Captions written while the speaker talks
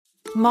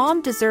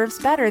Mom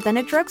deserves better than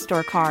a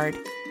drugstore card.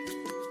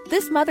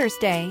 This Mother's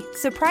Day,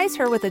 surprise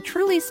her with a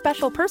truly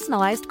special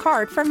personalized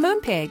card from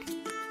Moonpig.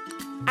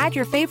 Add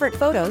your favorite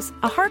photos,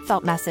 a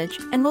heartfelt message,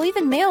 and we'll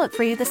even mail it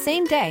for you the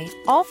same day,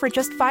 all for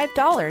just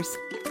 $5.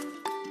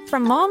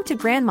 From mom to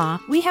grandma,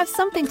 we have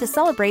something to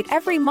celebrate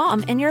every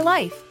mom in your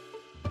life.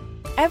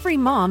 Every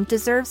mom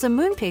deserves a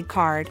Moonpig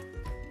card.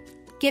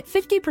 Get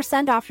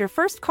 50% off your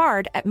first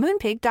card at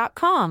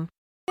moonpig.com.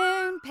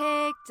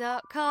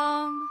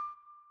 Moonpig.com.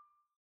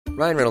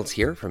 Ryan Reynolds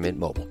here from Mint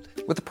Mobile.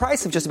 With the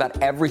price of just about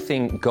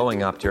everything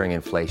going up during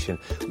inflation,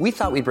 we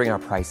thought we'd bring our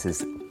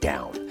prices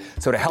down.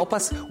 So to help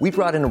us, we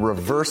brought in a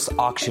reverse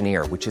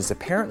auctioneer, which is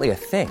apparently a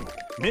thing.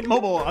 Mint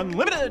Mobile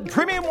Unlimited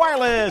Premium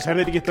Wireless. How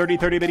to get 30,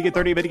 30, bit to get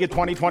 30, bit to get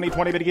 20, 20,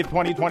 20, bit to get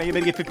 20, 20,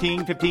 bit to get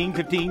 15, 15,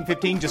 15,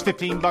 15, just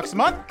 $15 a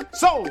month?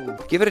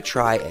 Sold! Give it a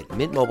try at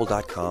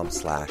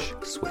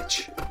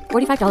mintmobile.com/switch.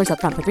 $45 up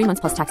front for 3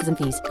 months plus taxes and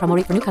fees. Promo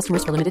rate for new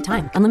customers for limited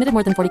time. Unlimited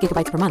more than 40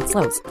 gigabytes per month.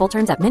 Slows full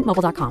terms at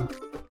mintmobile.com.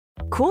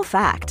 Cool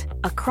fact,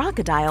 a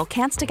crocodile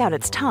can't stick out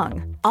its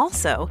tongue.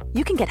 Also,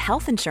 you can get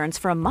health insurance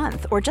for a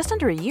month or just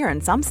under a year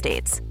in some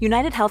states.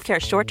 United Healthcare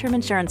short-term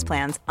insurance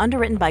plans,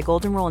 underwritten by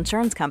Golden Rule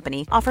Insurance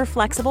Company, offer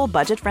flexible,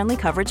 budget-friendly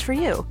coverage for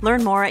you.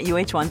 Learn more at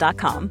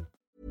uh1.com.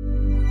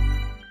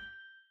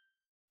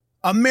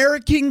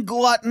 American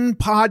Glutton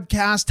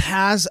Podcast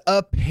has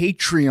a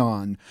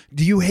Patreon.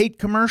 Do you hate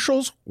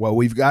commercials? Well,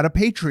 we've got a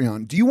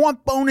Patreon. Do you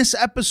want bonus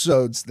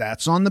episodes?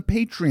 That's on the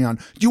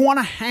Patreon. Do you want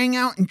to hang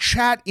out and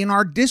chat in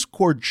our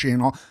Discord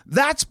channel?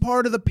 That's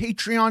part of the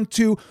Patreon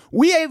too.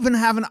 We even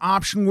have an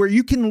option where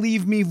you can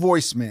leave me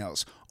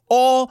voicemails,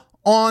 all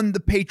on the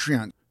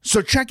Patreon.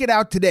 So check it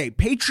out today.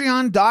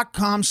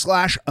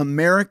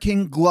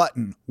 Patreon.com/American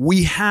Glutton.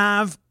 We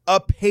have a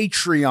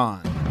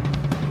Patreon.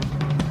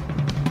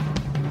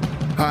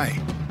 Hi,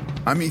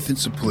 I'm Ethan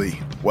Suplee.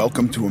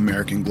 Welcome to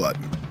American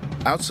Glutton.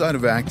 Outside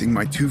of acting,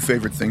 my two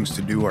favorite things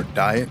to do are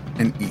diet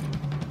and eat.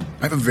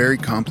 I have a very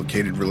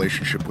complicated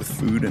relationship with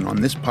food, and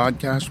on this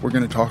podcast, we're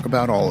going to talk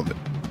about all of it.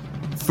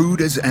 Food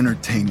as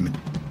entertainment,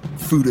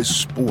 food as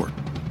sport,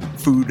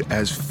 food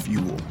as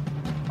fuel.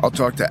 I'll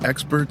talk to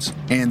experts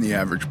and the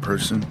average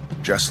person,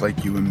 just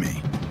like you and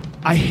me.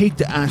 I hate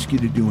to ask you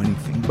to do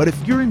anything, but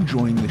if you're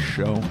enjoying the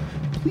show,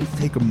 please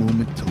take a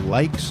moment to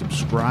like,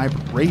 subscribe,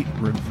 rate,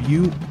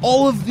 review,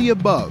 all of the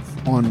above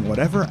on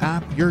whatever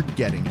app you're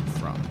getting it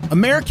from.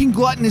 American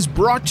Glutton is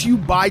brought to you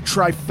by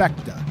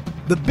Trifecta.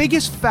 The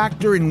biggest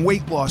factor in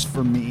weight loss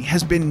for me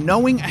has been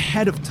knowing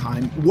ahead of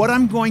time what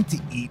I'm going to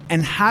eat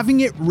and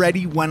having it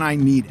ready when I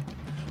need it.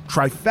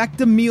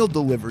 Trifecta meal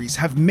deliveries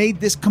have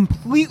made this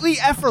completely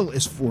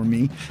effortless for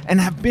me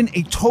and have been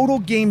a total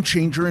game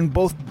changer in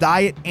both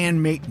diet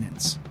and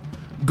maintenance.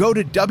 Go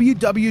to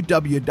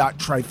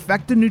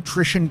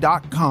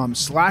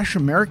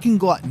www.trifectanutrition.com/American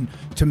Glutton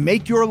to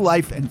make your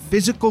life and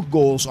physical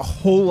goals a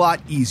whole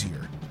lot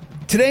easier.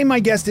 Today, my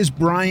guest is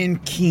Brian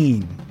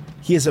Keane.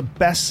 He is a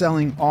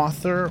best-selling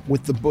author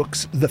with the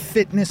books The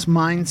Fitness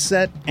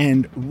Mindset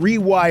and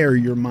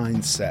Rewire Your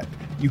Mindset.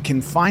 You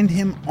can find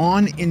him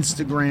on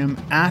Instagram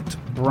at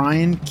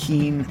Brian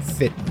Keane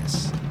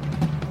Fitness.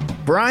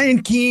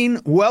 Brian Keane,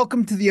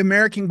 welcome to the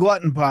American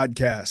Glutton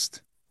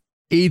Podcast.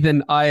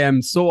 Ethan, I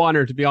am so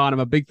honored to be on. I'm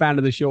a big fan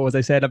of the show, as I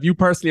said, of you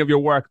personally, of your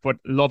work, but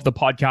love the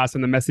podcast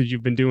and the message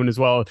you've been doing as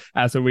well.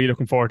 So really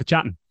looking forward to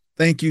chatting.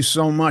 Thank you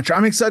so much.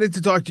 I'm excited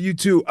to talk to you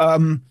too.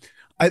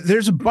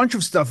 There's a bunch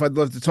of stuff I'd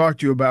love to talk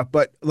to you about,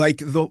 but like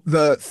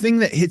the thing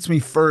that hits me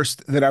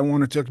first that I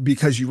want to talk,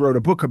 because you wrote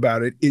a book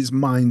about it, is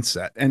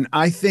mindset. And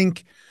I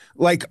think,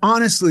 like,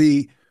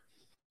 honestly,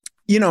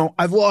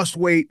 I've lost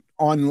weight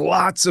on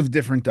lots of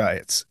different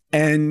diets,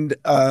 and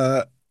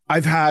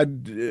I've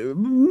had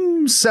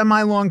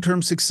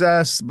semi-long-term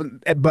success,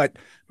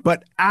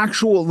 but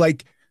actual,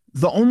 like,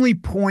 the only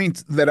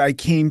point that I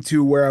came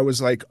to where I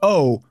was like,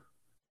 oh,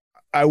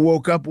 I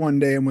woke up one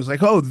day and was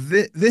like, oh,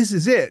 this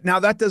is it.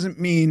 Now, that doesn't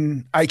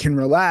mean I can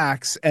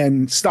relax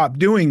and stop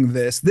doing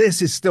this.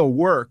 This is still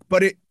work,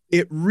 but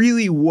it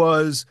really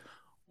was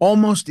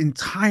almost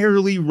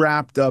entirely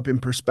wrapped up in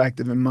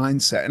perspective and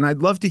mindset. And I'd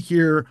love to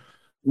hear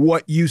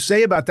what you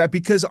say about that,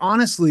 because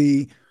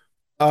honestly,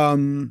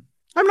 I'm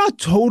not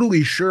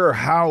totally sure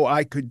how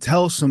I could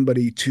tell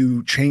somebody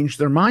to change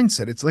their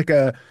mindset. It's like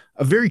a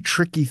very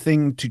tricky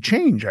thing to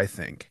change, I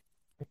think.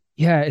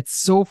 Yeah, it's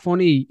so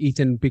funny,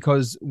 Ethan,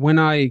 because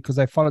I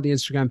follow the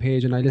Instagram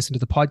page and I listen to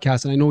the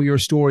podcast, and I know your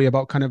story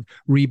about kind of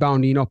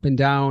rebounding up and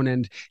down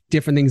and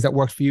different things that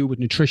worked for you with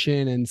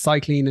nutrition and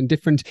cycling and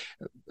different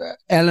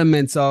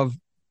elements of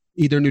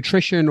either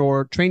nutrition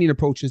or training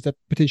approaches that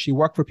potentially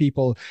work for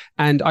people.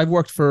 And I've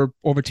worked for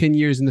over 10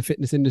 years in the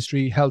fitness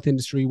industry, health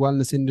industry,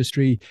 wellness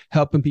industry,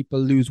 helping people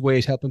lose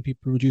weight, helping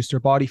people reduce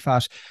their body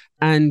fat.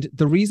 And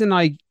the reason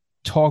I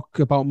talk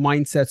about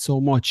mindset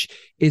so much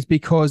is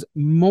because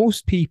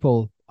most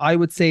people I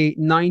would say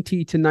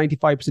 90 to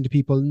 95% of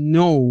people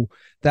know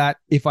that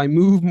if I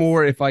move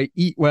more, if I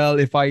eat well,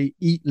 if I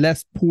eat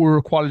less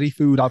poor quality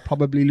food, I'll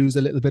probably lose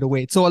a little bit of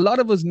weight. So a lot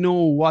of us know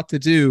what to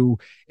do.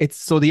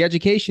 So the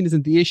education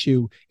isn't the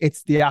issue.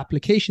 It's the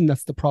application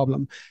that's the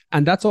problem.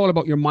 And that's all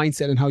about your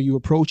mindset and how you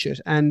approach it.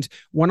 And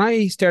when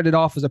I started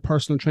off as a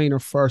personal trainer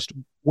first,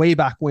 way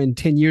back when,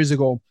 10 years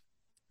ago,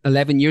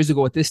 11 years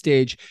ago at this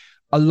stage,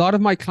 a lot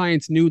of my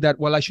clients knew that,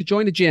 well, I should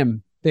join a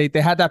gym. They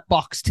had that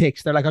box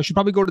ticked. They're like, I should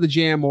probably go to the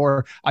gym,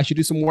 or I should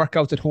do some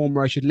workouts at home,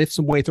 or I should lift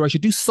some weights, or I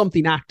should do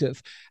something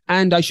active,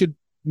 and I should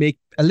make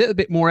a little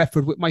bit more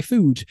effort with my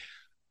food.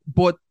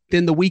 But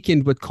then the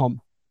weekend would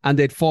come and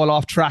they'd fall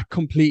off track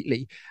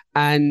completely,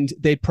 and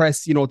they'd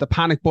press, the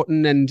panic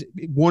button, and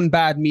one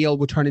bad meal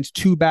would turn into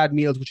two bad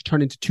meals, which would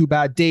turn into 2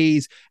 bad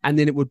days. And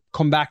then it would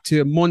come back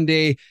to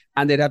Monday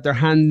and they'd have their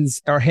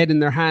head in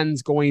their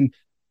hands going,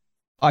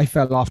 I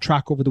fell off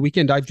track over the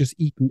weekend. I've just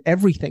eaten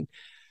everything.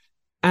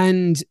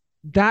 And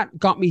that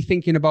got me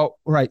thinking about,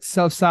 right,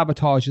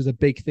 self-sabotage is a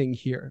big thing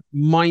here.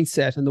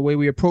 Mindset and the way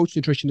we approach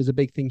nutrition is a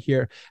big thing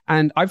here.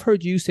 And I've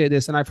heard you say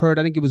this, and I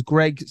think it was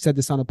Greg said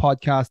this on a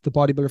podcast, the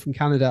bodybuilder from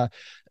Canada,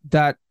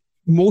 that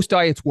most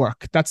diets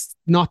work. That's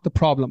not the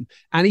problem.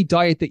 Any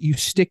diet that you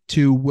stick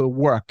to will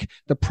work.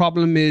 The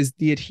problem is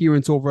the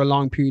adherence over a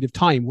long period of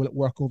time. Will it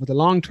work over the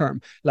long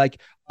term?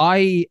 Like,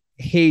 I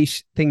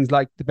hate things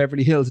like the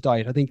Beverly Hills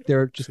diet. I think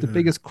they're just the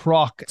biggest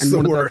crock. It's the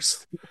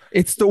worst.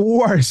 It's the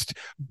worst.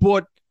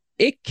 But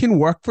it can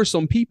work for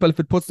some people if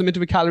it puts them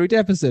into a calorie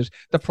deficit.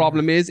 The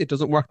problem is it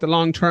doesn't work the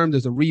long term.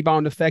 There's a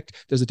rebound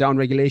effect. There's a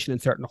downregulation in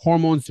certain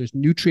hormones. There's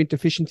nutrient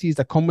deficiencies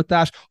that come with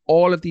that.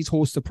 All of these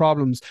hosts of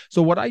problems.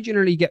 So what I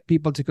generally get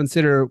people to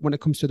consider when it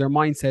comes to their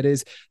mindset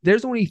is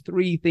there's only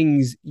 3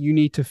 things you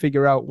need to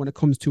figure out when it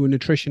comes to a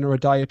nutrition or a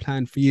diet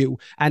plan for you.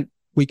 And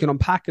we can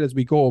unpack it as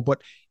we go.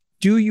 But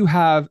do you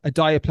have a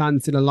diet plan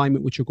that's in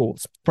alignment with your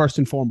goals? First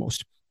and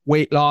foremost,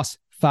 weight loss,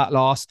 fat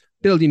loss,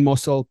 building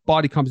muscle,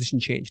 body composition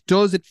change.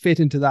 Does it fit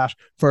into that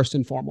first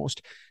and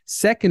foremost?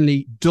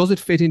 Secondly, does it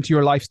fit into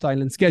your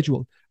lifestyle and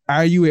schedule?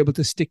 Are you able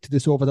to stick to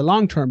this over the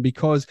long term?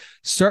 Because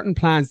certain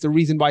plans, the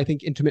reason why I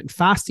think intermittent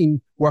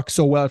fasting works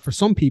so well for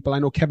some people, I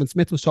know Kevin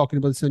Smith was talking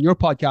about this on your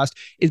podcast,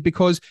 is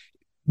because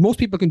most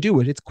people can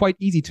do it. It's quite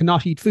easy to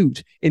not eat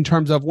food in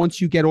terms of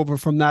once you get over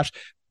from that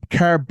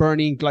carb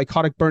burning,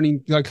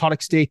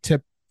 glycotic state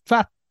to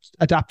fat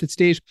adapted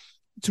state,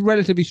 it's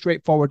relatively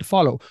straightforward to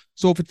follow.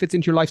 So if it fits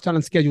into your lifestyle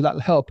and schedule, that'll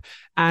help.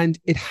 And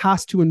it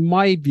has to, in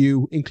my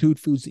view, include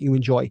foods that you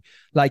enjoy.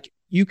 Like,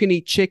 you can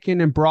eat chicken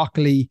and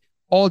broccoli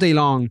all day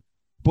long,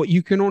 but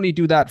you can only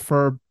do that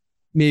for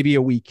maybe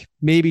a week,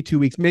 maybe 2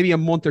 weeks, maybe a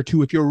month or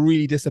 2 if you're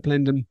really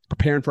disciplined and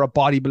preparing for a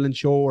bodybuilding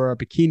show or a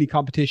bikini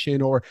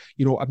competition or,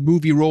 a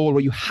movie role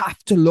where you have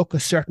to look a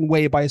certain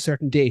way by a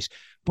certain date.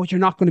 But you're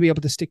not going to be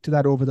able to stick to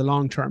that over the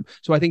long term.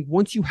 So I think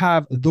once you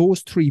have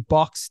those 3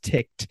 boxes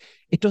ticked,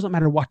 it doesn't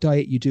matter what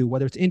diet you do,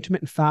 whether it's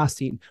intermittent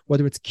fasting,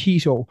 whether it's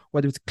keto,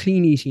 whether it's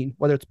clean eating,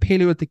 whether it's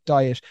Paleolithic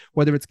diet,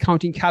 whether it's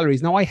counting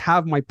calories. Now, I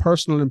have my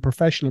personal and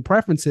professional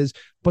preferences,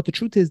 but the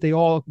truth is they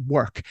all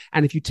work.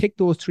 And if you tick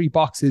those 3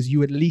 boxes,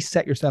 you at least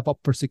set yourself up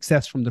for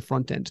success from the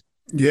front end.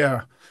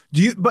 Yeah.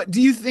 Do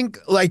you think,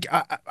 like,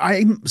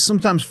 I'm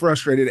sometimes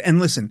frustrated, and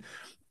listen,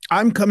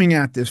 I'm coming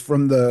at this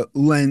from the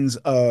lens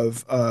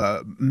of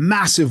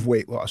massive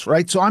weight loss,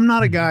 right? So I'm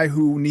not a guy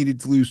who needed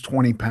to lose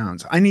 20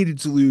 pounds. I needed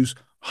to lose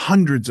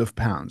hundreds of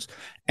pounds.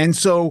 And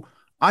so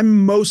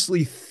I'm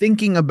mostly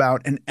thinking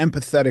about and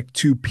empathetic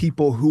to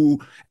people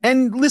who,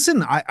 and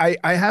listen, I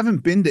haven't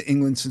been to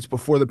England since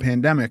before the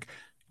pandemic.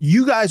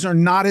 You guys are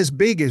not as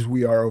big as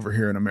we are over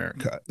here in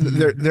America.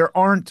 There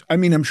aren't, I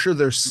mean, I'm sure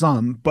there's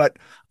some, but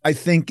I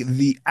think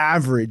the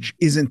average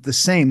isn't the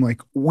same.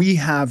 Like, we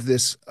have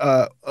this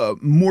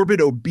morbid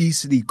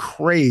obesity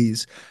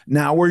craze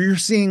now where you're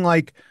seeing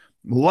like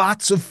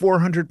lots of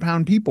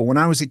 400-pound people. When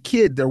I was a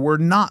kid, there were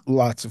not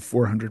lots of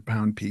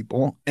 400-pound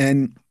people.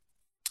 And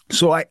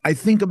so I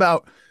think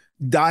about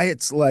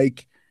diets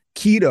like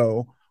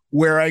keto,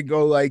 where I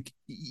go like,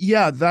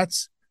 yeah,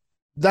 that's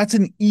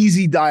an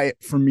easy diet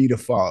for me to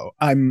follow.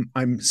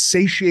 I'm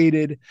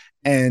satiated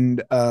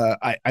and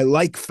I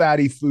like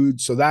fatty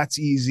food, so that's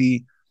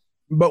easy.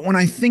 But when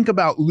I think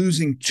about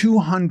losing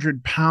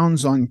 200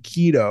 pounds on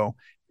keto,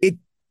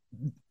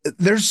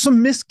 there's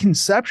some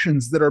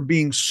misconceptions that are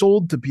being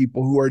sold to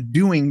people who are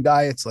doing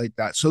diets like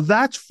that. So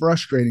that's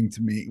frustrating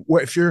to me.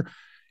 Where if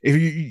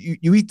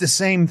you eat the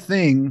same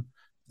thing,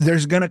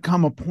 there's going to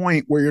come a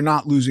point where you're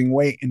not losing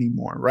weight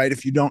anymore, right?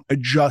 If you don't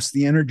adjust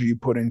the energy you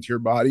put into your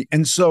body.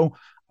 And so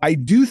I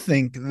do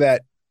think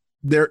that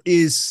there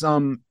is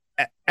some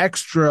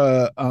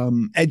extra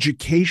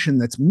education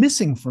that's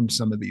missing from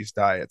some of these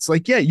diets.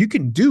 Like, yeah, you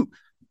can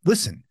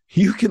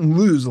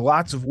lose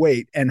lots of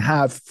weight and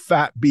have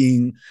fat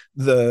being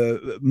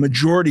the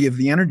majority of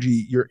the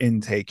energy you're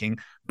intaking,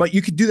 but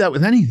you could do that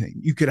with anything.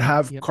 You could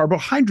have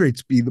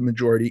carbohydrates be the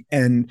majority.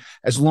 And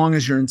as long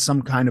as you're in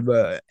some kind of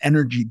a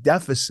energy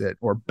deficit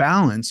or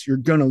balance, you're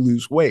going to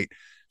lose weight.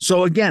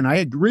 So again, I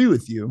agree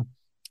with you.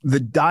 the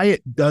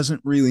diet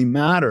doesn't really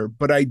matter.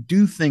 But I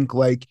do think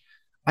like,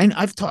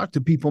 I've talked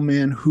to people,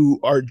 man, who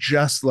are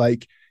just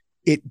like,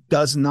 it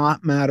does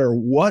not matter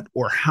what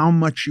or how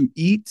much you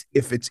eat.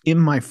 If it's in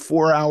my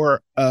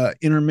 4-hour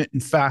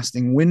intermittent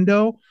fasting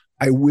window,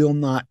 I will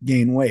not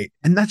gain weight.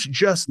 And that's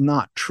just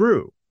not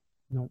true.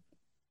 No.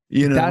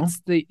 You know,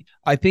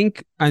 I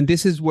think, and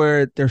this is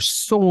where there's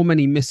so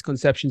many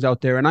misconceptions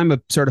out there. And I'm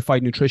a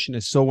certified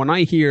nutritionist. So when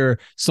I hear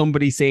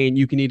somebody saying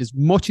you can eat as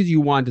much as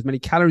you want, as many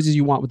calories as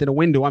you want within a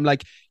window, I'm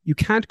like, you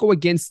can't go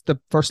against the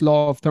first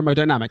law of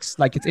thermodynamics.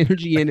 Like, it's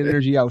energy in and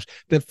energy out.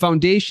 The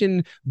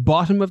foundation,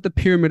 bottom of the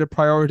pyramid of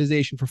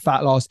prioritization for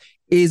fat loss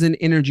is an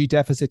energy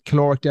deficit,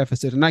 caloric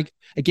deficit. And like,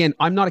 again,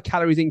 I'm not a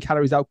calories in,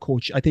 calories out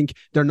coach. I think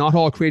they're not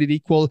all created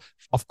equal.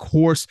 Of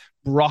course,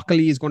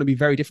 broccoli is going to be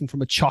very different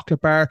from a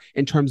chocolate bar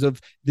in terms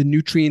of the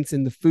nutrients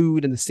in the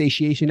food and the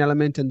satiation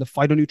element and the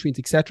phytonutrients,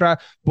 etc.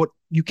 But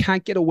you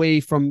can't get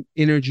away from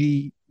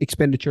energy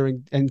expenditure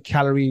and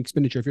calorie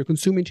expenditure. If you're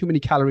consuming too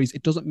many calories,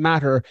 it doesn't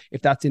matter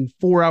if that's in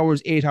 4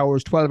 hours, 8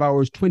 hours, 12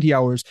 hours, 20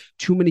 hours,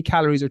 too many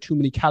calories are too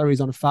many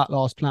calories on a fat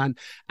loss plan.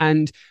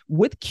 And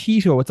with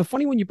keto, it's a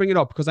funny when you bring it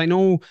up, because I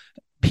know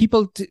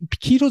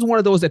keto is one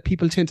of those that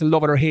people tend to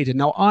love it or hate it.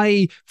 Now,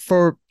 as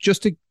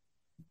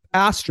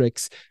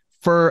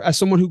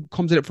someone who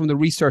comes at it from the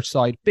research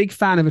side, big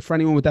fan of it for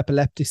anyone with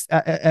epileptics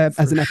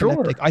as an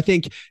epileptic. I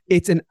think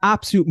it's an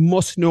absolute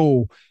must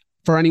know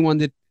for anyone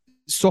that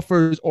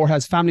suffers or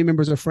has family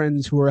members or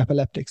friends who are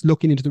epileptics,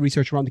 looking into the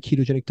research around the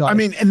ketogenic diet. I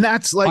mean, and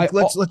that's like,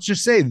 let's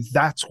just say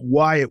that's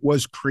why it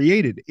was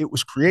created. It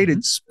was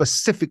created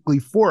specifically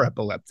for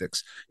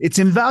epileptics. It's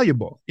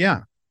invaluable.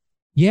 Yeah.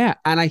 Yeah.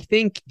 And I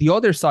think the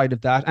other side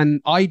of that,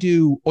 and I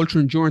do ultra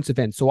endurance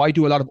events. So I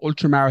do a lot of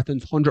ultra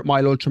marathons,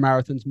 100-mile ultra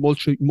marathons,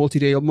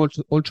 multi-day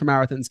ultra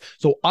marathons.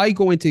 So I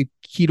go into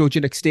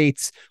ketogenic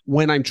states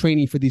when I'm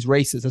training for these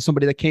races. As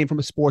somebody that came from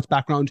a sports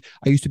background,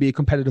 I used to be a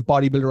competitive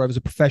bodybuilder. I was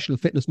a professional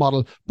fitness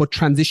model, but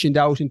transitioned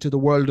out into the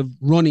world of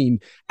running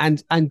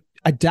and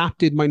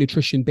adapted my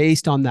nutrition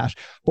based on that.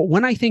 But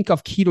when I think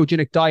of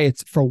ketogenic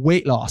diets for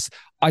weight loss,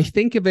 I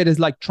think of it as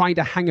like trying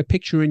to hang a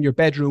picture in your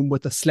bedroom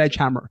with a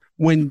sledgehammer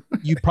when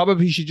you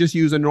probably should just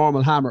use a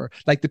normal hammer.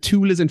 Like, the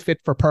tool isn't fit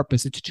for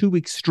purpose. It's too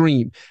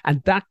extreme.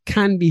 And that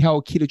can be how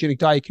a ketogenic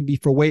diet can be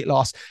for weight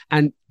loss.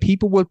 And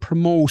people will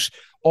promote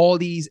all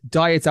these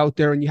diets out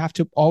there, and you have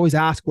to always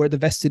ask where the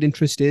vested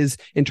interest is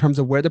in terms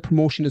of where the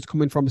promotion is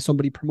coming from. Is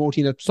somebody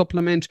promoting a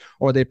supplement,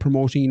 or are they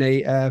promoting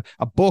a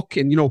book?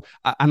 And, you know,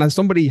 and as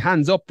somebody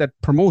hands up that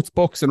promotes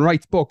books and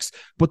writes books,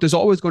 but there's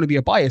always going to be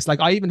a bias.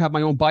 Like, I even have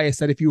my own bias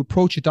that if you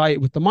approach a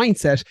diet with the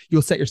mindset,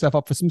 you'll set yourself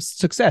up for some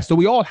success. So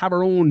we all have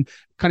our own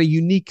kind of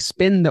unique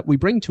spin that we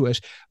bring to it,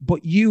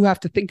 but you have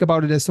to think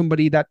about it as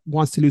somebody that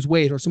wants to lose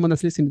weight, or someone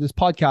that's listening to this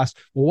podcast.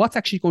 Well, what's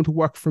actually going to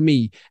work for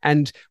me?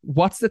 And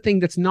what's the thing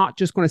that's not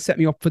just going to set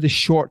me up for the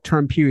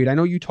short-term period? I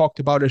know you talked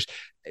about it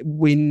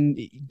when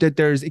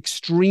there's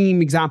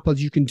extreme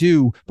examples you can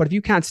do, but if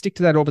you can't stick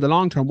to that over the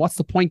long term, what's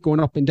the point going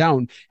up and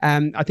down?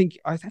 I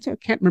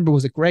can't remember,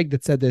 was it Greg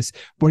that said this,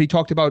 but he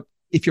talked about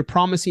if you're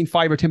promising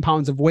 5 or 10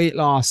 pounds of weight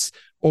loss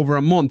over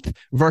a month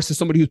versus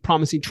somebody who's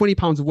promising 20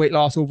 pounds of weight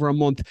loss over a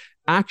month.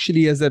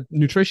 Actually, as a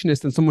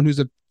nutritionist and someone who's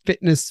a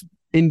fitness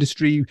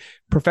industry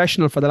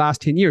professional for the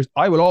last 10 years,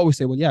 I will always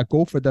say, well, yeah,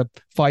 go for the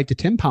 5 to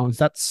 10 pounds.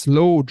 That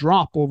slow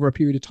drop over a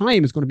period of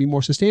time is going to be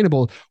more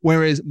sustainable.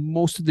 Whereas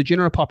most of the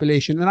general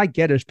population, and I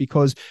get it,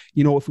 because,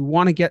 you know, if we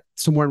want to get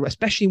somewhere,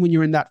 especially when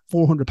you're in that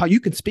 400 pound, you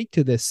can speak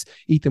to this,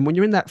 Ethan, when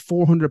you're in that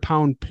 400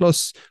 pound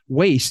plus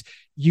weight,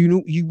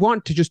 you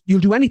want to you'll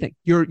do anything.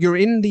 You're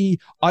in the,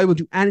 I will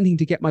do anything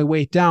to get my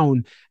weight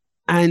down.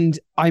 And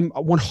I'm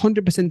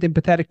 100%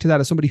 empathetic to that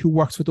as somebody who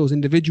works with those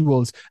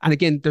individuals. And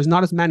again, there's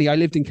not as many. I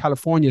lived in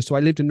California, so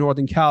I lived in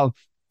Northern Cal.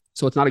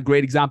 So it's not a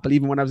great example,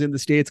 even when I was in the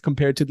States,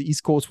 compared to the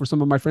East Coast where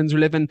some of my friends are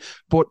living.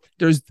 But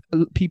there's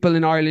people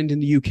in Ireland, in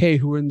the UK,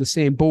 who are in the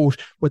same boat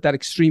with that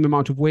extreme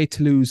amount of weight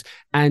to lose.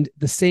 And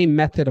the same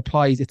method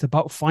applies. It's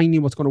about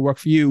finding what's going to work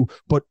for you,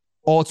 but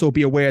also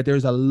be aware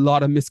there's a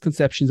lot of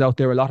misconceptions out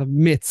there, a lot of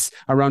myths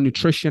around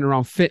nutrition,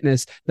 around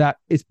fitness, that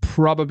is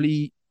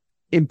probably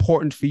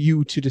important for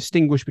you to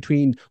distinguish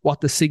between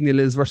what the signal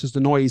is versus the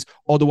noise.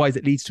 Otherwise,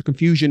 it leads to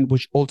confusion,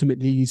 which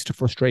ultimately leads to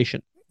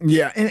frustration.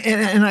 Yeah,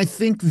 and I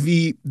think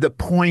the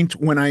point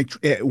when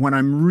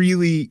I'm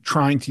really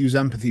trying to use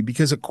empathy,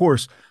 because of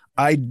course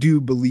I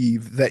do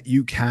believe that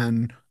you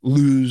can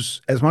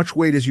lose as much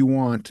weight as you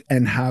want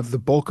and have the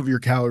bulk of your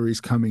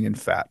calories coming in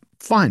fat.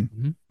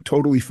 Fine,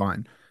 totally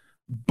fine.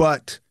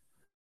 But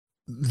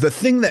the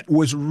thing that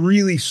was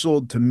really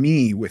sold to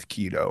me with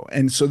keto,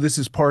 and so this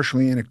is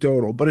partially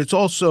anecdotal, but it's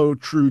also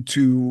true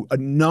to a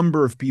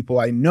number of people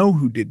I know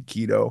who did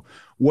keto,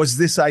 was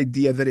this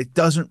idea that it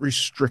doesn't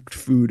restrict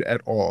food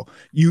at all.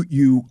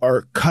 You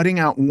are cutting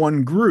out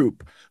one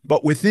group,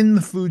 but within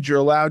the food you're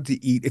allowed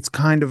to eat, it's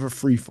kind of a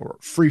free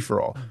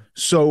for all.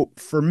 So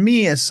for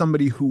me, as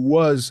somebody who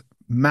was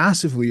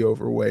massively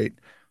overweight,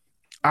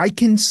 I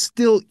can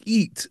still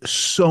eat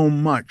so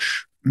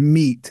much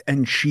meat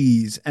and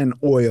cheese and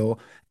oil.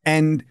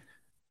 And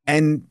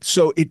And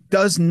so it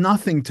does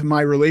nothing to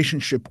my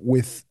relationship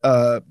with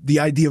the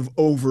idea of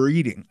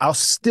overeating. I'll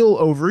still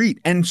overeat,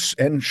 and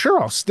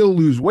sure, I'll still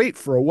lose weight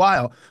for a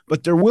while,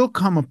 but there will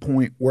come a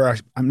point where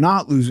I'm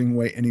not losing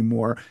weight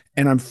anymore,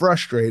 and I'm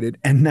frustrated.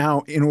 And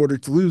now, in order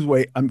to lose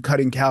weight, I'm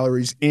cutting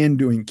calories and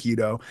doing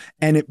keto,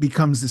 and it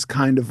becomes this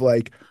kind of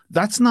like,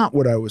 that's not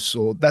what I was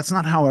sold. That's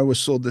not how I was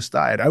sold this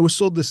diet. I was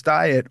sold this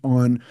diet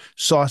on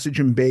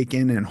sausage and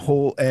bacon and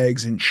whole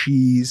eggs and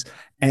cheese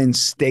and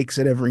steaks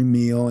at every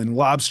meal and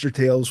lobster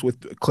tails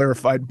with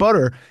clarified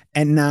butter.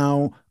 And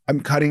now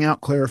I'm cutting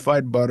out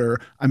clarified butter.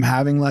 I'm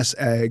having less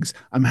eggs.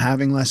 I'm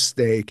having less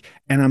steak.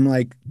 And I'm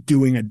like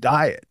doing a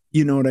diet.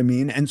 You know what I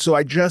mean? And so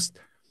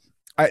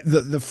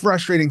the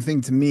frustrating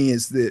thing to me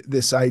is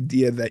this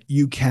idea that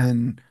you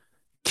can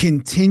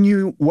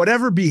continue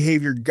whatever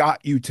behavior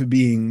got you to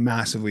being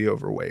massively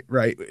overweight,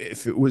 right?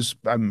 If it was,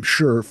 I'm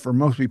sure for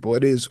most people,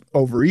 it is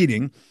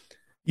overeating.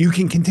 You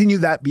can continue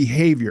that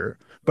behavior,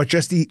 but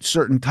just eat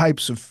certain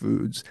types of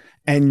foods,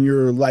 and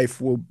your life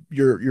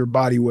your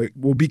body weight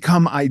will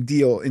become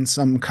ideal in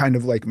some kind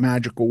of like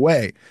magical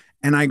way.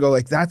 And I go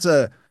like, that's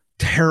a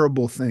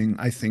terrible thing,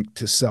 I think,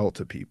 to sell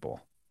to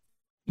people.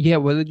 Yeah,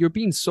 well, you're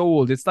being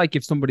sold. It's like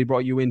if somebody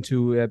brought you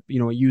into a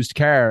used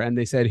car and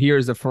they said,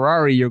 here's a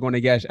Ferrari you're going to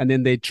get, and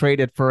then they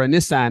trade it for a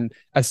Nissan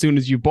as soon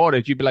as you bought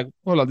it. You'd be like,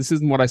 hold on, this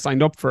isn't what I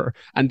signed up for.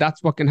 And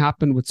that's what can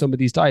happen with some of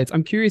these diets.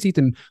 I'm curious,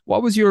 Ethan,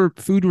 what was your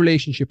food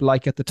relationship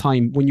like at the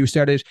time when you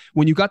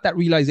got that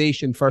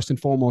realization, first and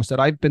foremost,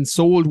 that I've been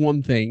sold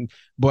one thing,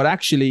 but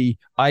actually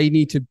I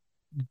need to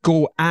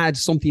go add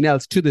something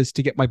else to this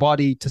to get my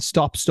body to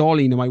stop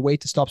stalling and my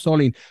weight to stop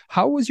stalling.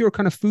 How was your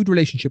kind of food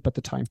relationship at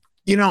the time?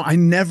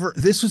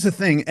 This was a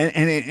thing.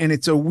 And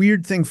it's a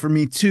weird thing for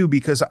me too,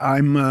 because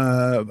I'm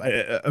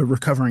a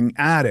recovering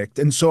addict.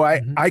 And so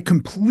I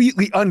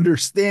completely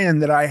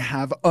understand that I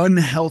have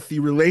unhealthy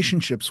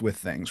relationships with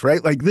things,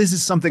 right? Like this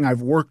is something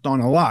I've worked on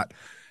a lot.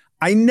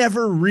 I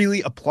never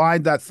really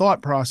applied that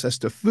thought process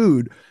to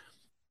food.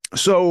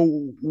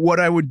 So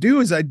what I would do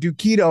is I'd do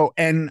keto,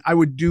 and I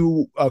would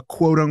do a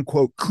quote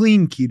unquote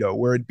clean keto,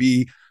 where it'd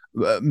be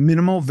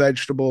minimal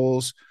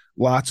vegetables,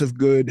 lots of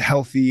good,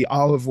 healthy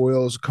olive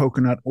oils,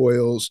 coconut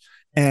oils,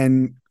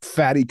 and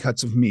fatty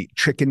cuts of meat,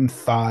 chicken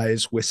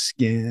thighs with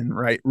skin,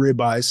 right?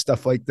 Ribeyes,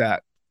 stuff like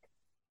that.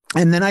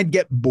 And then I'd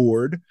get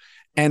bored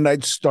and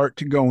I'd start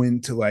to go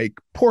into like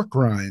pork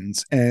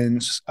rinds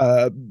and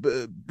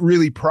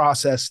really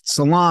processed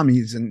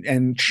salamis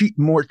and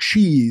more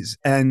cheese,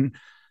 and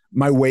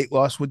my weight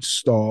loss would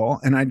stall.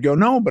 And I'd go,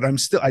 no, but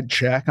I'd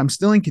check, I'm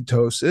still in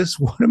ketosis.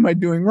 What am I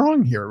doing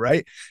wrong here?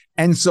 Right.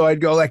 And so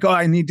I'd go like, oh,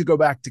 I need to go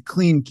back to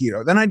clean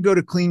keto. Then I'd go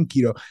to clean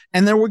keto.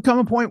 And there would come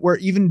a point where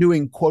even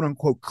doing quote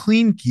unquote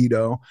clean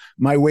keto,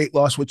 my weight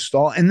loss would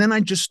stall. And then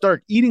I'd just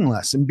start eating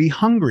less and be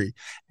hungry.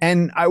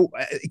 And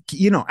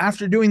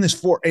after doing this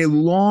for a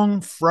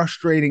long,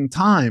 frustrating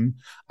time,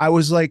 I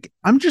was like,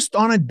 I'm just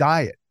on a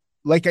diet.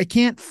 Like, I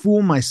can't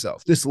fool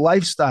myself. This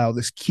lifestyle,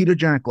 this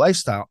ketogenic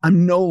lifestyle,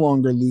 I'm no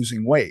longer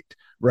losing weight,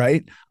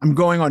 right? I'm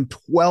going on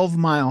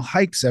 12-mile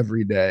hikes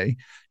every day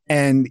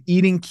and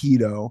eating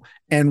keto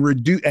and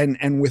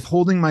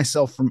withholding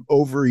myself from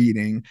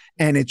overeating.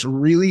 And it's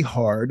really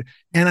hard.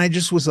 And I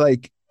just was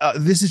like,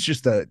 this is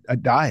just a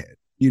diet.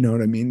 You know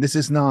what I mean? This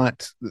is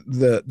not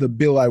the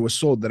bill I was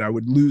sold, that I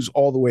would lose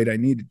all the weight I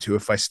needed to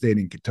if I stayed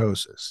in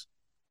ketosis.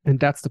 And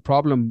that's the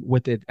problem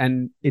with it.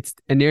 And it's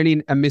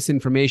nearly a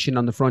misinformation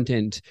on the front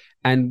end.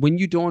 And when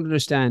you don't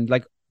understand,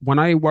 like when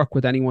I work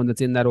with anyone that's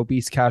in that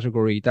obese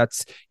category,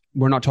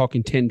 we're not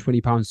talking 10,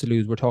 20 pounds to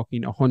lose. We're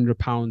talking 100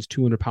 pounds,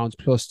 200 pounds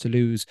plus to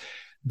lose.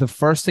 The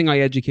first thing I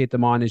educate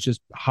them on is just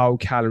how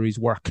calories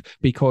work,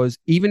 because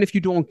even if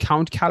you don't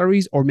count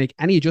calories or make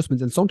any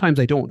adjustments, and sometimes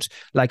I don't,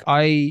 like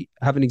I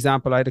have an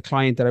example. I had a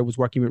client that I was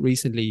working with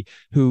recently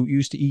who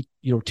used to eat,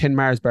 10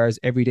 Mars bars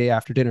every day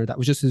after dinner. That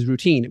was just his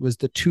routine. It was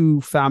the 2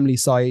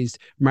 family-sized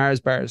Mars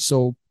bars.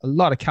 So a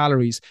lot of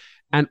calories.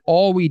 And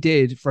all we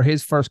did for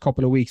his first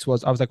couple of weeks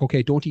was, I was like,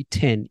 okay, don't eat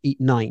 10,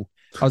 eat 9.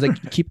 I was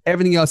like, keep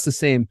everything else the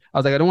same. I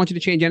was like, I don't want you to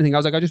change anything. I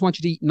was like, I just want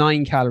you to eat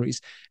 9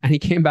 calories. And he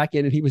came back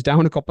in and he was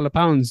down a couple of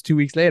pounds 2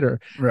 weeks later.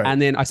 Right.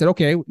 And then I said,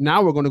 okay,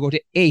 now we're going to go to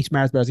 8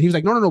 Mars bars. And he was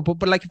like, no.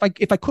 But like,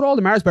 if I cut all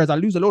the Mars bars, I'll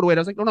lose a load of weight.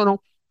 I was like,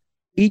 no.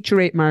 Eat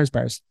your 8 Mars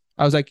bars.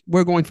 I was like,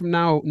 we're going from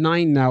 9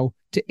 now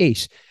to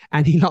 8.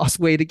 And he lost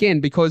weight again,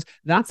 because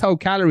that's how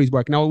calories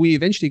work. Now, we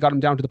eventually got him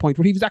down to the point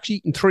where he was actually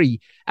eating 3.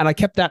 And I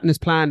kept that in his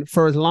plan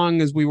for as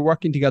long as we were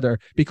working together,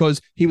 because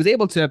he was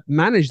able to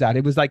manage that.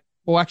 It was like,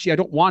 oh, actually, I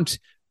don't want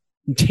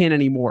 10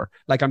 anymore.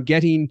 Like, I'm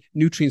getting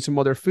nutrients from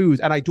other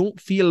foods and I don't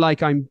feel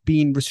like I'm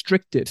being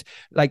restricted.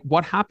 Like,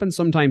 what happens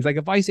sometimes, like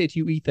if I say to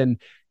you, Ethan,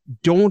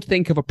 don't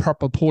think of a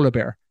purple polar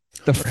bear,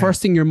 the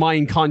first thing your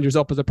mind conjures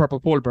up is a purple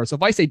polar bear. So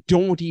if I say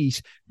don't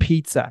eat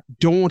pizza,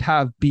 don't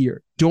have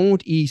beer,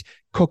 don't eat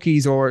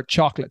cookies or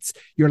chocolates.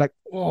 You're like,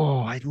 oh,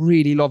 I'd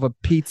really love a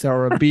pizza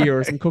or a beer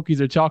or some cookies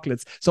or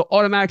chocolates. So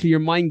automatically your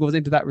mind goes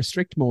into that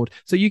restrict mode.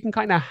 So you can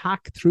kind of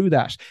hack through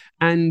that.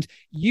 And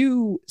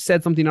you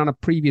said something on a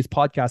previous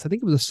podcast, I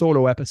think it was a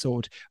solo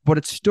episode, but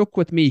it stuck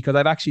with me because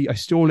I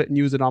stole it and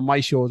used it on my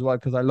show as well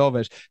because I love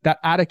it. That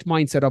addict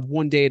mindset of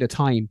one day at a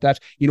time, that,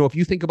 you know, if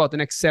you think about the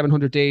next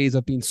 700 days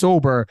of being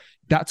sober,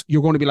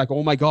 you're going to be like,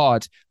 oh my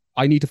God,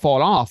 I need to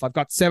fall off. I've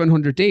got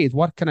 700 days.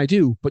 What can I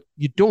do? But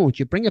you don't.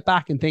 You bring it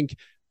back and think,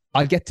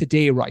 I'll get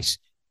today right.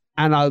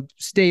 And I'll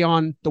stay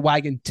on the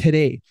wagon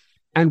today.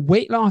 And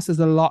weight loss is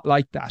a lot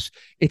like that.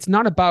 It's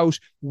not about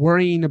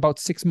worrying about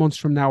 6 months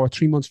from now or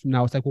 3 months from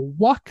now. It's like, well,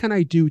 what can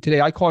I do today?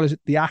 I call it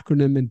the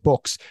acronym in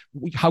books.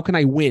 How can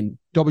I win?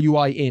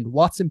 W-I-N.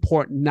 What's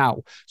important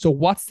now? So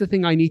what's the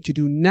thing I need to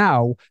do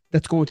now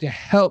that's going to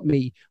help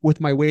me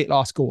with my weight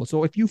loss goal?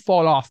 So if you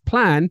fall off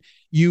plan,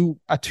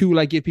 a tool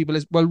I give people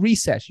is, well,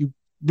 reset. You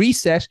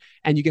reset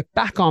and you get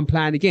back on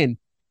plan again,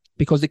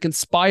 because it can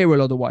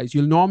spiral otherwise.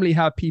 You'll normally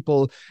have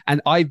people,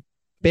 and I've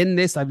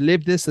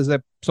lived this as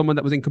someone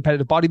that was in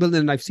competitive bodybuilding,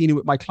 and I've seen it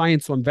with my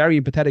clients, so I'm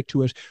very empathetic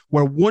to it,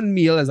 where one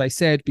meal, as I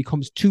said,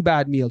 becomes 2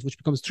 bad meals, which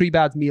becomes 3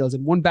 bad meals,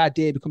 and 1 bad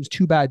day becomes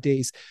 2 bad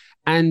days.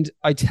 And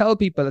I tell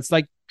people it's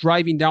like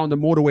driving down the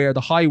motorway or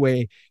the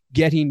highway,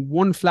 getting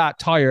 1 flat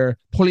tire,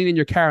 pulling in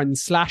your car and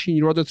slashing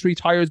your other 3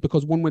 tires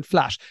because 1 went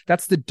flat.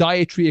 That's the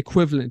dietary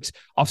equivalent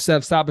of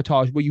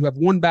self-sabotage, where you have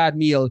 1 bad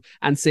meal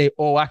and say,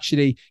 oh,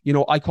 actually, you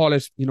know, I call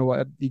it, you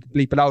know, you can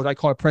bleep it out, I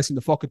call it pressing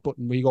the fuck it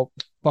button, where you go,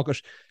 fuck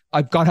it.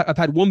 I've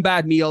had 1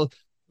 bad meal,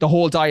 the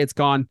whole diet's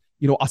gone,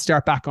 you know, I'll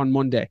start back on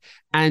Monday.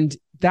 And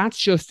that's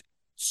just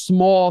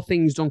small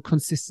things done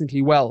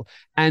consistently well.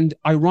 And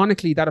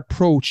ironically, that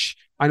approach,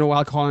 I know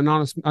Alcohol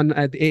Anonymous and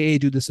the AA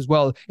do this as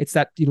well. It's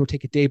that, you know,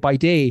 take it day by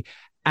day.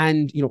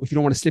 And, you know, if you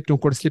don't want to slip, don't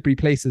go to slippery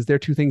places. They're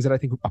 2 things that I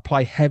think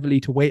apply heavily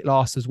to weight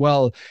loss as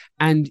well.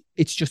 And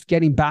it's just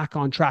getting back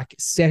on track,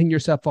 setting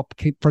yourself up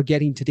for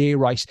getting today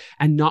right,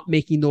 and not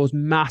making those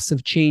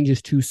massive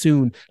changes too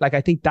soon. Like,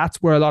 I think that's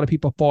where a lot of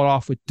people fall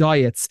off with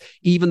diets,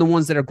 even the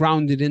ones that are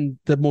grounded in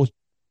the most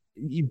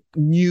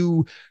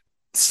new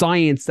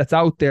science that's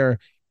out there.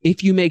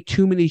 If you make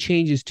too many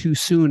changes too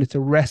soon, it's a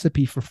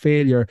recipe for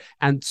failure.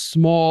 And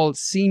small,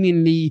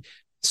 seemingly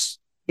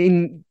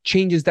in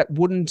changes that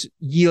wouldn't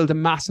yield a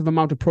massive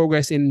amount of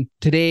progress in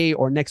today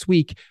or next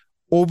week,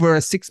 over a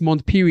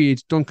 6-month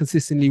period done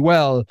consistently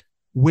well,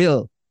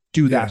 will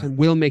do that and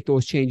will make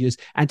those changes.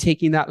 And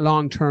taking that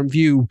long-term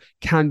view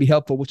can be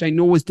helpful, which I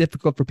know is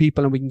difficult for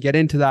people, and we can get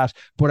into that,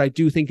 but I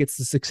do think it's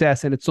a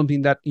success, and it's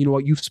something that, you know,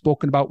 you've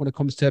spoken about when it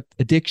comes to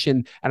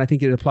addiction, and I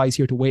think it applies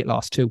here to weight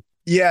loss too.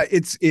 Yeah,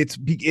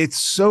 it's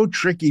so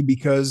tricky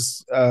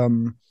because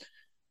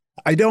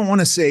I don't want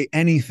to say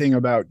anything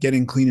about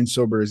getting clean and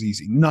sober is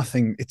easy.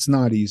 Nothing. It's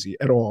not easy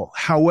at all.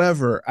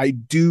 However, I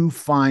do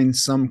find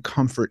some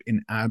comfort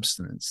in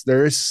abstinence.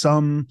 There is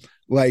some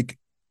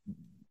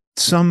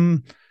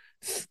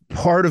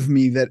part of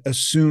me that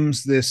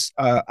assumes this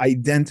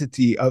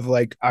identity of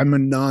like, I'm a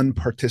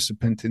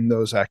non-participant in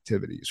those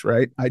activities,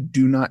 right? I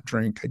do not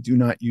drink. I do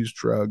not use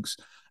drugs.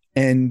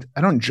 And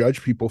I don't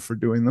judge people for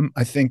doing them.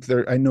 I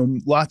know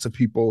lots of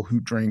people who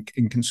drink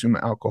and consume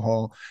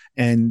alcohol,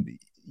 and,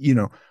 you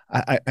know,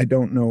 I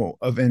don't know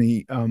of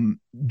any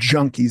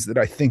junkies that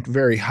I think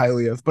very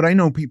highly of, but I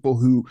know people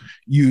who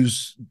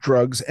use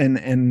drugs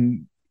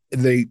and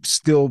they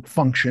still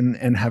function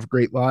and have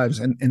great lives.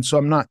 And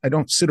so I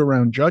don't sit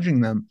around judging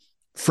them.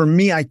 For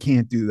me, I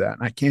can't do that.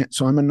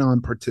 So I'm a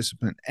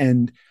non-participant.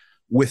 And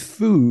with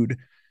food,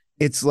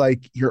 it's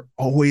like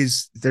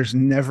there's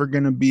never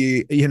going to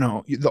be, you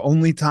know, the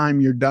only time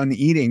you're done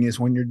eating is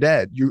when you're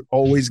dead. You're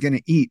always going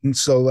to eat. And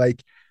so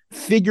like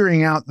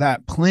figuring out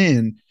that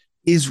plan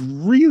is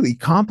really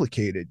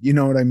complicated. You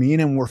know what I mean?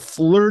 And we're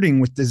flirting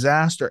with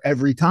disaster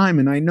every time.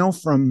 And I know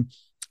from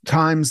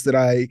times that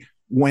I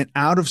went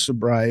out of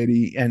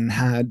sobriety and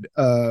had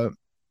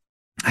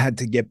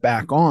to get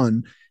back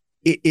on,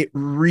 it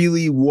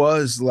really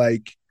was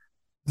like,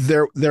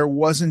 there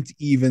wasn't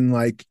even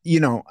like, you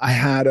know, I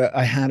had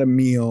a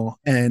meal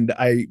and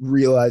I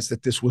realized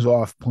that this was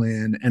off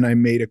plan and I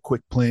made a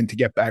quick plan to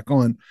get back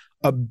on.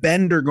 A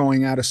bender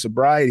going out of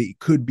sobriety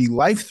could be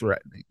life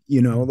threatening,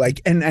 you know,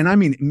 like, and I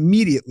mean,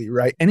 immediately,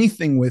 right?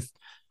 Anything with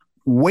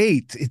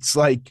weight, it's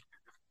like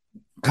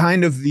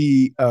kind of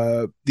the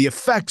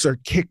effects are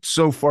kicked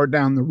so far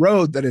down the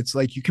road that it's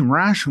like, you can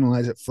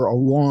rationalize it for a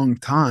long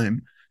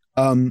time.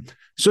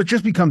 So it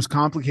just becomes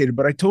complicated,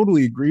 but I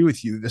totally agree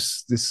with you.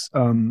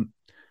 And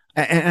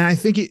I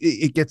think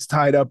it gets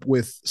tied up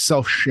with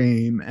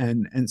self-shame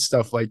and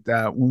stuff like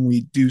that. When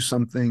we do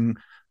something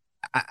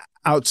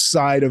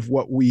outside of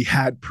what we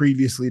had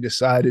previously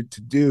decided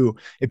to do,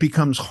 it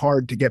becomes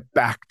hard to get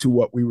back to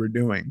what we were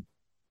doing.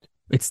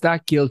 It's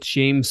that guilt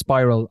shame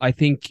spiral. I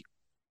think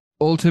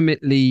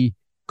ultimately,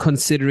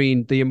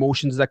 considering the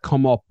emotions that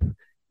come up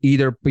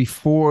either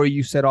before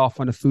you set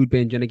off on a food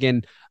binge, and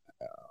again,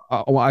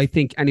 I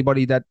think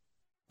anybody that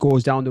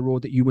goes down the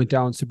road that you went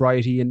down,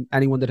 sobriety, and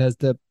anyone that has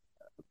the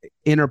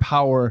inner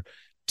power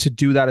to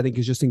do that, I think,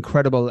 is just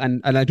incredible.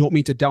 And I don't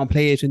mean to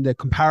downplay it in the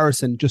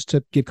comparison, just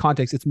to give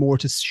context. It's more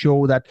to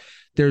show that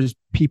there's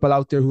people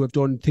out there who have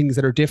done things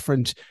that are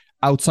different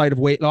outside of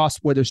weight loss,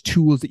 where there's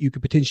tools that you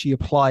could potentially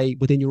apply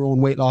within your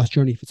own weight loss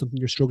journey if it's something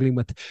you're struggling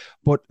with.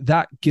 But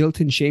that guilt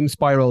and shame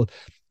spiral,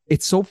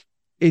 it's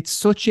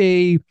such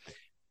a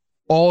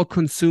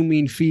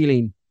all-consuming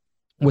feeling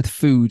with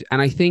food.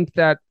 And I think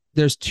that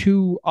there's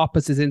two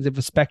opposite ends of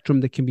a spectrum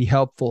that can be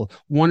helpful.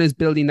 One is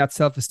building that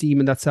self-esteem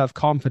and that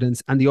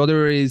self-confidence, and the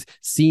other is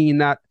seeing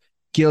that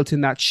guilt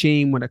and that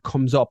shame when it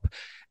comes up.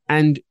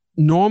 And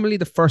normally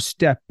the first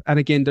step, and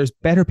again, there's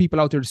better people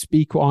out there to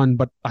speak on,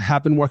 but I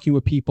have been working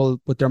with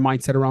people with their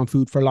mindset around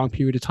food for a long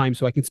period of time,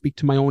 so I can speak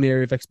to my own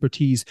area of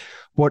expertise,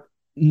 but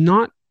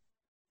not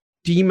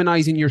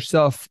demonizing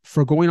yourself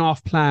for going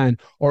off plan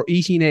or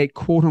eating a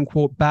quote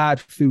unquote bad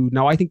food.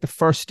 Now, I think the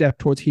first step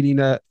towards healing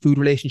a food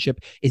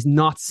relationship is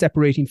not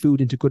separating food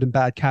into good and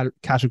bad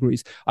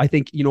categories. I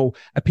think,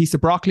 a piece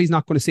of broccoli is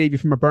not going to save you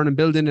from a burning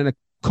building, and a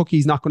cookie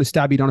is not going to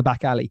stab you down a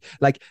back alley.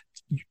 Like,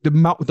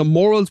 the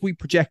morals we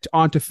project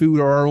onto food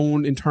are our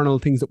own internal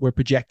things that we're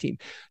projecting.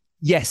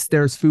 Yes,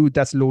 there's food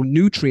that's low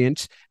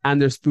nutrient,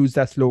 and there's foods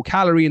that's low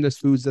calorie, and there's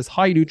foods that's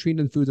high nutrient,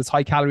 and foods that's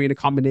high calorie, and a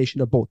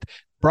combination of both.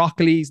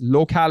 Broccoli is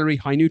low calorie,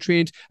 high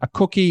nutrient. A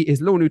cookie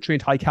is low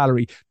nutrient, high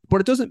calorie.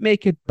 But it doesn't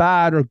make it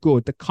bad or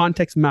good. The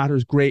context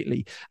matters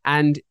greatly.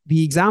 And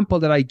the example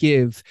that I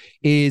give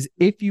is,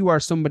 if you are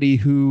somebody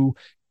who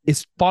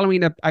is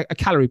following a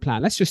calorie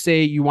plan. Let's just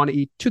say you want to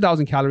eat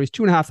 2,000 calories,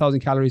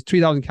 2,500 calories,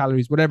 3,000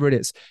 calories, whatever it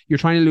is. You're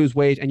trying to lose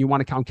weight and you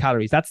want to count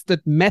calories. That's the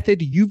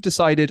method you've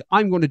decided.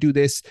 I'm going to do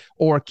this,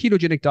 or a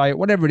ketogenic diet,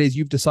 whatever it is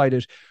you've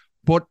decided.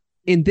 But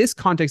in this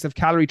context of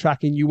calorie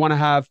tracking, you want to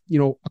have,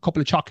 a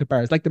couple of chocolate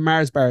bars, like the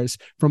Mars bars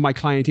from my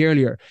client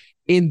earlier.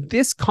 In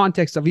this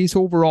context of his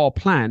overall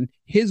plan,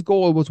 his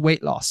goal was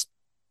weight loss.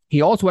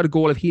 He also had a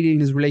goal of healing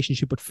his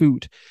relationship with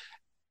food.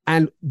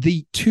 And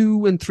the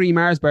 2 and 3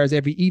 Mars bars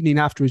every evening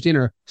after his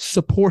dinner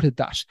supported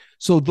that.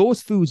 So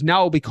those foods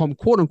now become,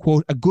 quote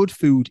unquote, a good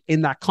food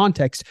in that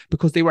context,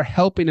 because they were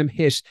helping him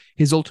hit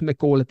his ultimate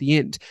goal at the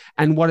end.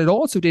 And what it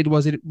also did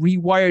was it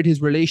rewired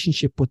his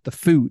relationship with the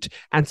food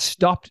and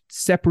stopped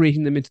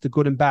separating them into the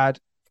good and bad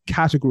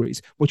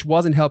categories, which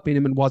wasn't helping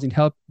him and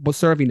was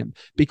serving him,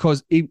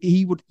 because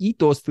he would eat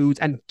those foods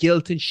and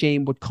guilt and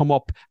shame would come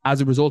up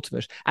as a result of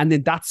it, and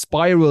then that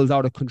spirals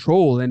out of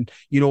control. And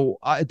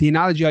the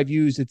analogy I've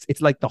used, it's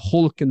like the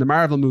Hulk in the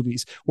Marvel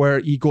movies, where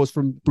he goes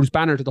from Bruce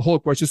Banner to the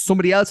Hulk, where it's just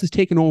somebody else has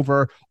taken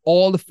over,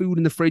 all the food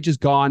in the fridge is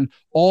gone,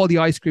 all the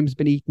ice cream has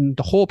been eaten,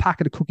 the whole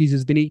packet of cookies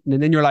has been eaten,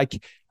 and then you're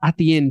like, at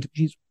the end,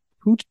 geez,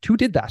 who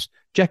did that?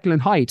 Jekyll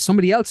and Hyde.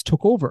 Somebody else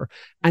took over.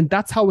 And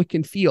that's how it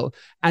can feel.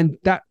 And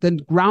that the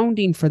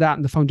grounding for that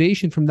and the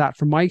foundation from that,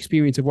 from my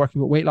experience of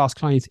working with weight loss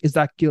clients, is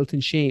that guilt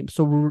and shame.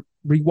 So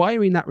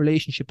rewiring that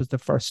relationship is the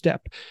first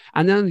step.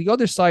 And then on the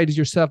other side is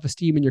your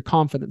self-esteem and your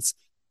confidence.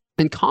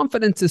 And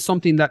confidence is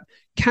something that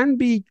can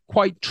be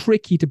quite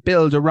tricky to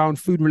build around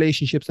food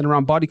relationships and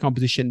around body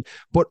composition.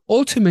 But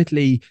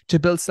ultimately, to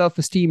build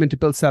self-esteem and to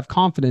build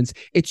self-confidence,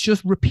 it's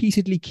just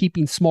repeatedly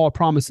keeping small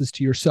promises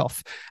to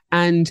yourself.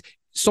 And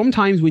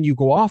sometimes when you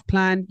go off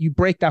plan, you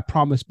break that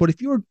promise. But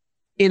if you're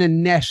in a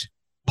net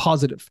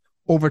positive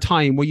over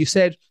time, where you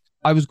said,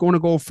 I was going to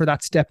go for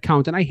that step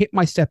count and I hit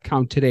my step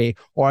count today,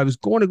 or I was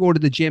going to go to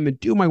the gym and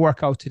do my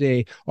workout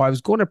today, or I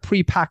was going to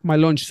pre-pack my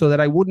lunch so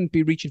that I wouldn't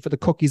be reaching for the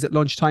cookies at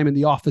lunchtime in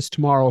the office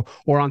tomorrow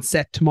or on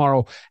set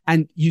tomorrow.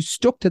 And you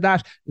stuck to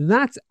that.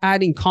 That's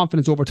adding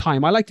confidence over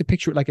time. I like to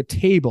picture it like a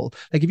table.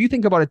 Like, if you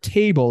think about a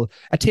table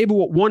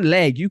with one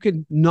leg, you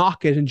can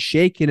knock it and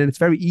shake it and it's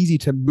very easy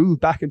to move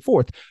back and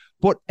forth.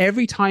 But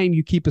every time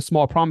you keep a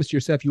small promise to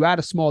yourself, you add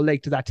a small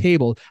leg to that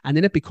table, and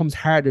then it becomes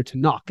harder to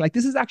knock. Like,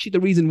 this is actually the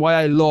reason why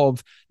I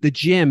love the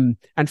gym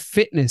and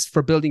fitness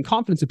for building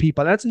confidence in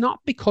people. That's not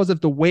because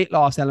of the weight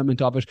loss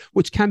element of it,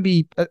 which can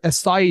be a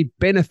side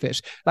benefit.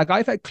 Like,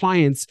 I've had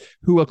clients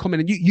who will come in,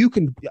 and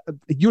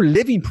you're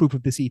living proof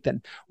of this,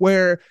 Ethan,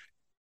 where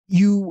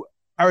you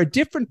are a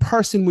different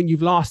person when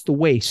you've lost the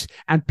weight,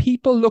 and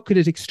people look at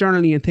it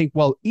externally and think,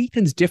 well,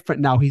 Ethan's different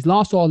now. He's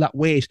lost all that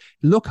weight.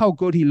 Look how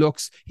good he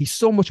looks. He's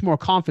so much more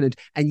confident.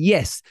 And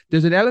yes,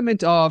 there's an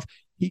element of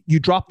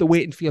you drop the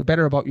weight and feel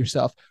better about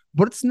yourself.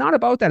 But it's not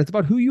about that. It's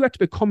about who you have to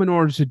become in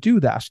order to do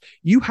that.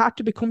 You have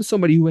to become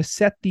somebody who has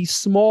set these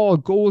small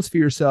goals for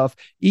yourself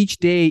each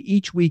day,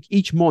 each week,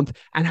 each month,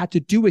 and had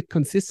to do it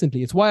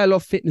consistently. It's why I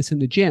love fitness in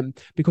the gym,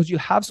 because you'll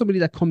have somebody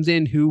that comes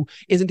in who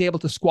isn't able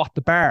to squat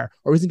the bar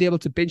or isn't able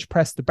to bench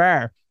press the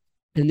bar.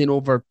 And then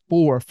over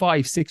 4,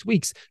 5, 6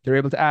 weeks, they're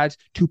able to add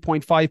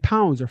 2.5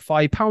 pounds or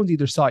 5 pounds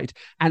either side.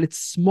 And it's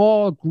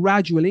small,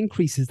 gradual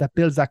increases that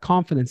builds that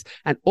confidence.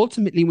 And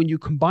ultimately, when you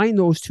combine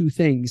those two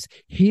things,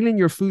 healing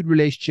your food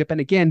relationship, and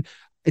again,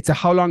 it's a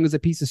how long is a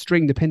piece of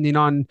string, depending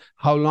on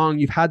how long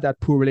you've had that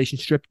poor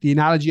relationship. The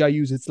analogy I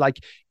use, it's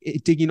like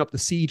digging up the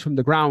seed from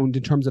the ground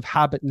in terms of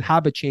habit and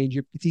habit change.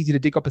 It's easy to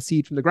dig up a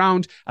seed from the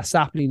ground. A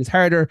sapling is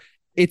harder.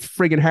 It's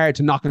friggin' hard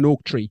to knock an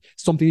oak tree,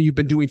 something that you've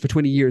been doing for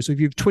 20 years. So if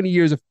you have 20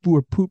 years of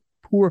poor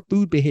poor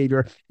food behavior,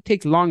 it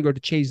takes longer to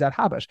change that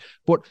habit.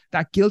 But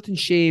that guilt and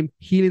shame,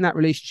 healing that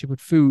relationship with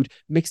food,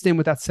 mixed in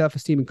with that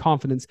self-esteem and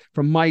confidence,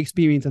 from my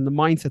experience and the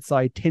mindset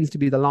side, tends to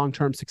be the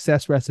long-term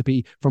success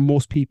recipe for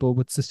most people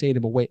with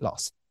sustainable weight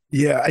loss.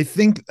 Yeah, I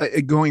think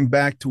going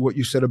back to what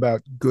you said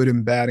about good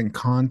and bad in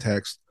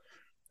context,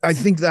 I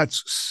think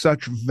that's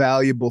such a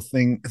valuable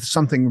thing,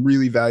 something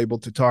really valuable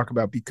to talk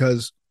about,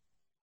 because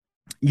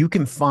you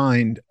can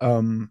find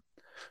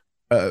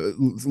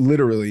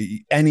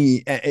literally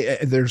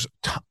there's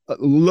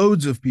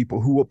loads of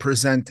people who will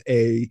present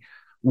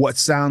what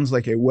sounds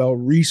like a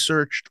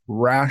well-researched,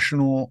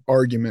 rational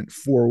argument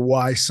for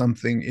why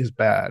something is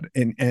bad.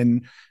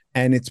 And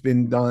it's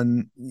been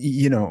done,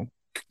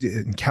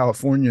 in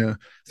California,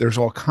 there's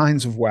all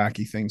kinds of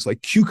wacky things,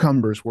 like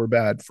cucumbers were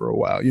bad for a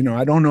while.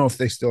 I don't know if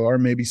they still are.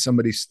 Maybe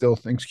somebody still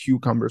thinks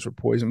cucumbers are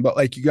poison, but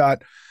like you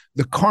got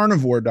the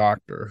carnivore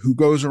doctor who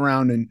goes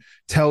around and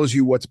tells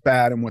you what's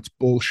bad and what's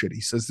bullshit.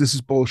 He says, this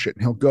is bullshit.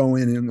 And he'll go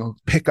in and he'll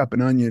pick up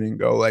an onion and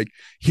go like,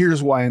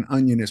 here's why an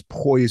onion is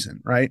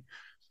poison, right?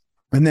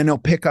 And then he'll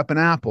pick up an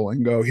apple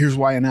and go, here's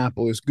why an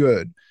apple is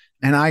good.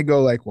 And I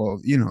go like, well,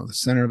 the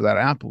center of that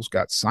apple's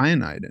got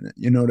cyanide in it.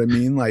 You know what I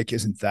mean? Like,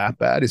 isn't that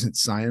bad? Isn't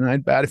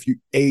cyanide bad? If you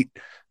ate,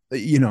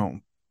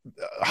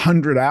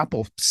 100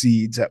 apple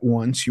seeds at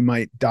once, you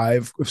might die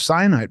of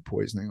cyanide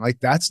poisoning. Like,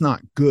 that's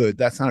not good.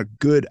 That's not a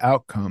good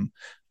outcome.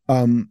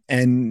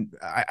 And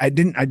I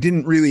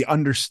didn't really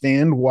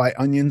understand why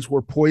onions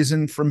were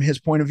poison from his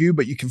point of view,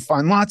 but you can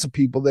find lots of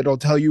people that'll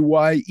tell you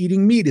why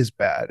eating meat is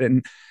bad.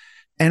 And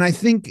I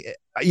think,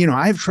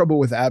 I have trouble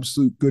with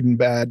absolute good and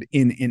bad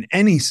in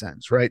any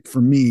sense, right?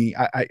 For me,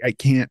 I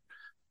can't,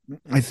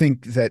 I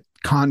think that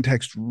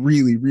context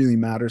really, really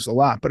matters a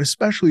lot, but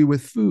especially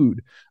with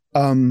food.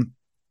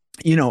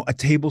 A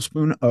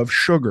tablespoon of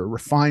sugar,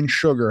 refined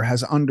sugar,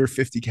 has under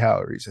 50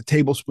 calories. A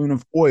tablespoon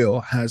of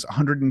oil has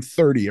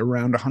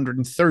around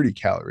 130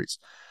 calories.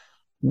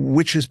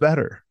 Which is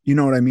better? You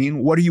know what I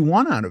mean? What do you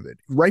want out of it?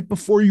 Right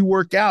before you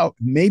work out,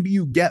 maybe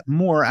you get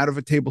more out of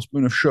a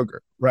tablespoon of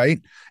sugar, right?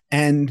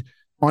 And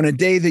on a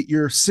day that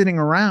you're sitting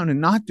around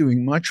and not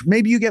doing much,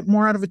 maybe you get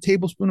more out of a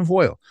tablespoon of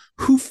oil.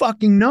 Who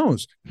fucking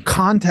knows?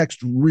 Context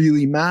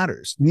really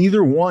matters.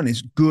 Neither one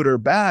is good or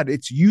bad.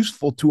 It's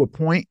useful to a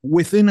point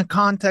within a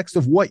context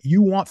of what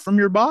you want from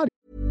your body.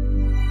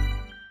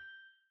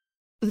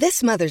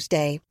 This Mother's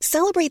Day,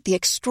 celebrate the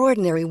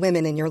extraordinary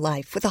women in your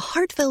life with a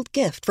heartfelt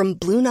gift from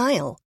Blue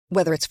Nile.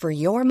 Whether it's for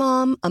your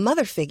mom, a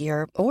mother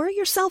figure, or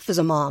yourself as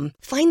a mom,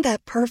 find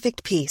that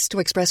perfect piece to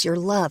express your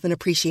love and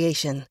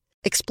appreciation.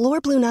 Explore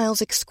Blue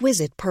Nile's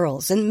exquisite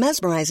pearls and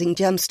mesmerizing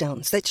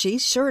gemstones that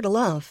she's sure to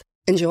love.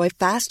 Enjoy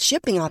fast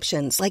shipping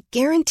options like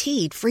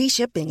guaranteed free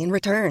shipping and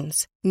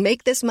returns.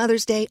 Make this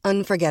Mother's Day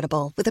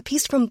unforgettable with a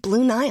piece from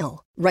Blue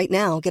Nile. Right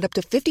now, get up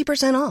to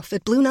 50% off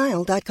at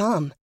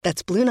BlueNile.com.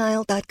 That's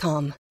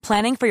BlueNile.com.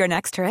 Planning for your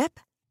next trip?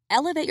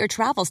 Elevate your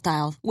travel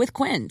style with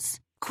Quince.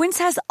 Quince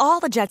has all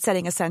the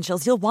jet-setting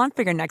essentials you'll want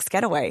for your next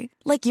getaway,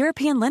 like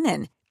European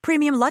linen,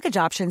 premium luggage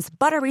options,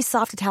 buttery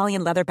soft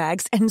Italian leather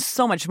bags, and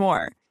so much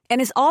more. And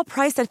is all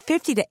priced at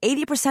 50 to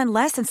 80%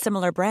 less than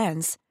similar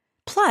brands.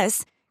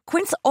 Plus,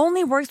 Quince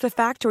only works with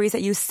factories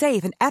that use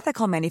safe and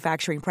ethical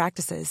manufacturing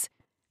practices.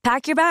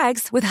 Pack your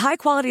bags with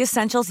high-quality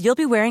essentials you'll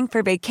be wearing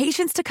for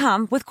vacations to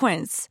come with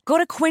Quince. Go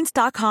to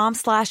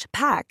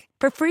quince.com/pack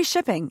for free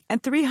shipping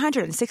and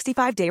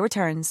 365-day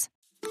returns.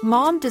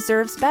 Mom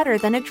deserves better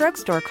than a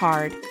drugstore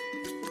card.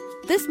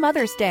 This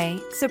Mother's Day,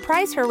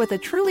 surprise her with a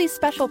truly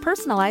special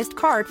personalized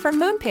card from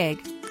Moonpig.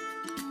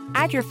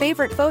 Add your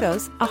favorite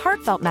photos, a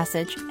heartfelt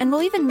message, and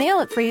we'll even mail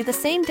it for you the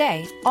same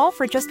day, all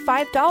for just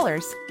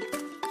 $5.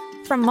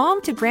 From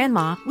mom to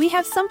grandma, we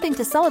have something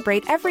to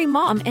celebrate every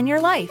mom in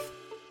your life.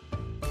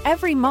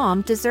 Every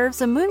mom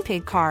deserves a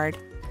Moonpig card.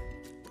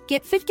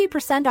 Get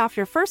 50% off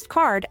your first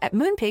card at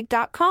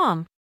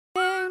Moonpig.com.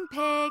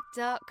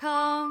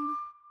 Moonpig.com.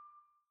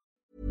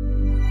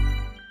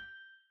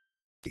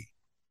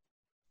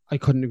 I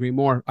couldn't agree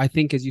more. I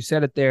think, as you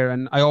said it there,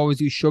 and I always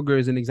use sugar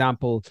as an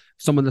example.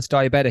 Someone that's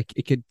diabetic,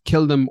 it could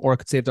kill them or it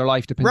could save their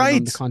life, depending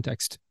on the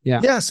context. Yeah.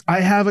 Yes,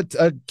 I have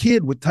a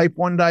kid with type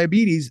 1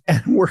 diabetes,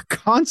 and we're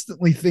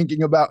constantly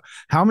thinking about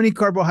how many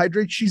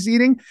carbohydrates she's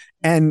eating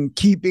and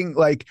keeping,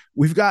 like,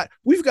 we've got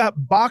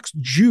boxed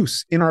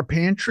juice in our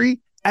pantry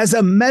as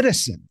a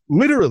medicine,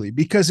 literally,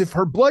 because if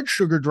her blood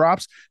sugar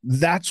drops,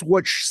 that's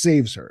what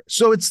saves her.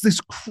 So it's this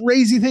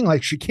crazy thing.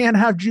 Like, she can't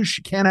have juice.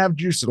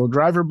 It'll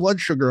drive her blood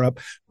sugar up.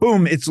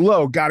 Boom, it's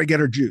low. Got to get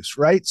her juice,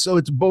 right? So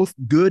it's both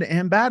good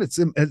and bad.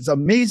 It's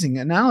amazing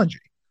analogy.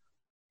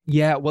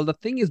 Yeah, well, the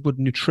thing is with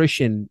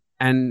nutrition,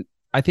 and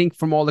I think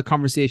from all the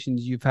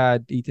conversations you've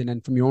had, Ethan,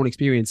 and from your own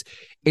experience,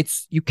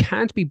 you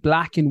can't be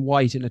black and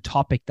white in a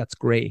topic that's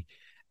gray.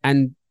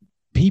 And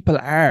people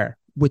are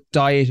with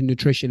diet and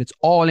nutrition. It's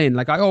all in.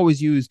 Like, I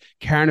always use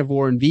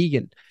carnivore and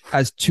vegan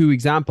as two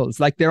examples.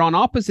 Like, they're on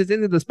opposite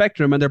ends of the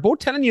spectrum and they're both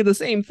telling you the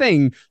same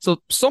thing.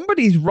 So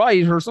somebody's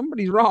right or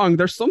somebody's wrong.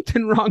 There's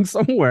something wrong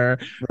somewhere.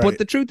 Right. But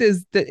the truth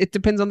is that it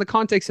depends on the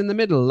context in the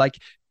middle. Like,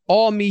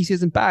 all meat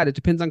isn't bad. It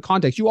depends on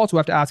context. You also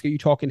have to ask, are you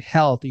talking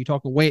health? Are you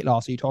talking weight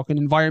loss? Are you talking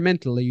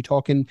environmental? Are you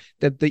talking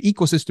the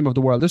ecosystem of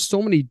the world? There's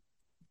so many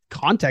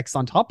contexts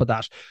on top of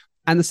that.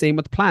 And the same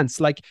with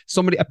plants. Like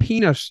a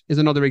peanut is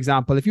another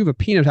example. If you have a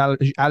peanut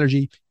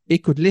allergy,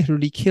 it could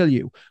literally kill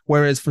you.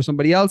 Whereas for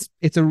somebody else,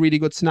 it's a really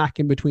good snack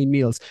in between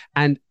meals.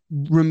 And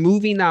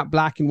removing that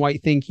black and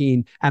white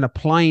thinking and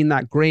applying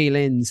that gray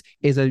lens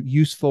is a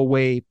useful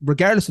way,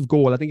 regardless of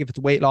goal. I think if it's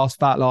weight loss,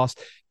 fat loss,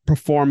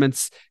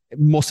 performance,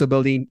 muscle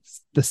building,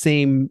 the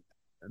same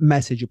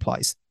message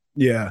applies.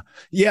 Yeah.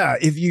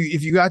 If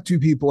you got two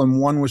people and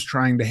one was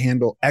trying to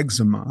handle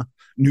eczema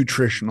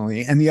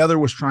nutritionally and the other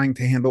was trying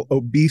to handle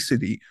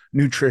obesity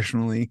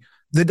nutritionally,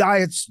 the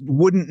diets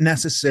wouldn't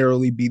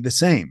necessarily be the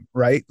same,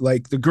 right?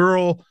 Like the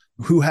girl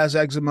who has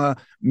eczema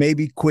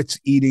maybe quits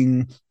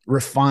eating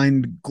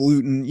refined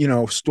gluten,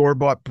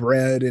 store-bought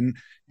bread, and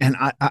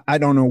I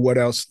don't know what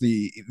else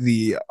the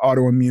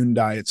autoimmune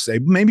diets say.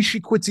 Maybe she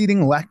quits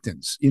eating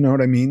lectins, you know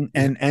what I mean?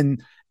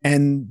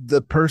 And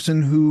the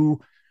person who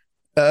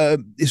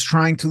is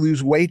trying to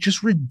lose weight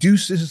just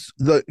reduces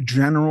the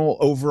general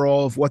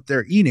overall of what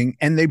they're eating,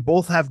 and they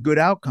both have good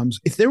outcomes.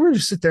 If they were to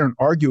sit there and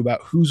argue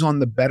about who's on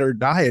the better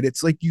diet,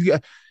 it's like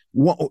you're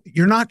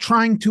not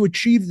trying to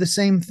achieve the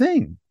same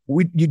thing.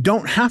 You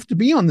don't have to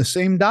be on the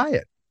same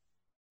diet.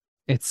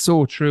 It's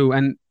so true.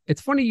 And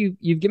it's funny,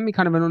 you've given me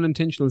kind of an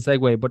unintentional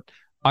segue, but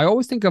I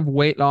always think of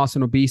weight loss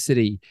and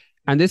obesity.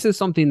 And this is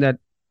something that,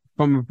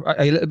 from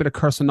a little bit of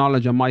cursory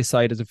knowledge on my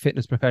side as a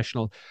fitness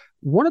professional,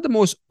 one of the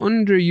most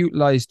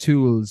underutilized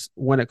tools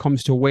when it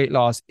comes to weight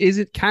loss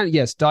is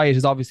diet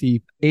is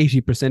obviously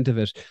 80% of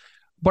it.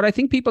 But I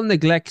think people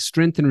neglect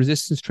strength and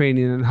resistance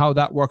training and how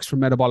that works for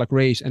metabolic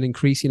rate and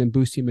increasing and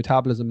boosting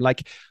metabolism.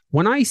 Like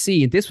when I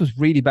see, and this was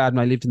really bad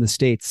when I lived in the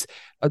States,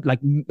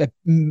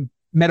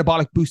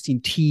 metabolic boosting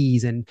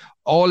teas and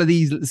all of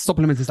these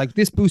supplements. It's like,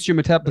 this boosts your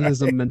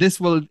metabolism and this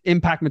will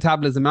impact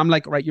metabolism. I'm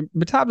like, right, your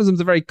metabolism is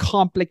a very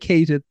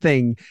complicated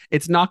thing.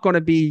 It's not going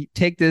to be,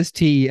 take this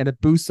tea and it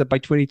boosts it by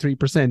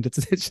 23%.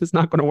 It's just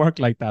not going to work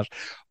like that.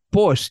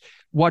 But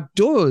what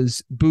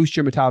does boost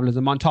your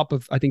metabolism, on top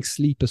of, I think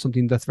sleep is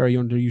something that's very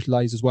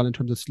underutilized as well in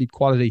terms of sleep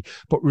quality,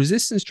 but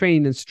resistance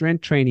training and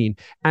strength training.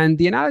 And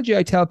the analogy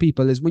I tell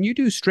people is, when you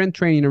do strength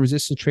training or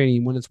resistance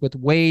training, when it's with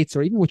weights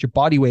or even with your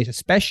body weight,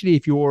 especially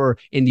if you're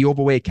in the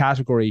overweight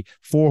category,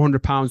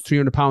 400 pounds,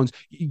 300 pounds,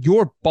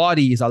 your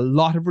body is a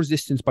lot of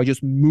resistance by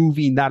just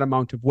moving that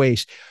amount of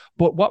weight.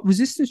 But what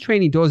resistance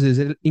training does is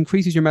it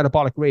increases your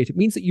metabolic rate. It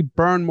means that you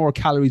burn more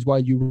calories while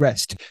you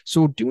rest.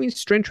 So doing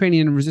strength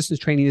training and resistance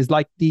training is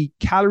like the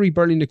calorie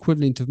burning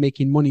equivalent of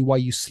making money while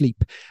you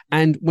sleep.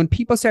 And when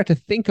people start to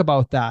think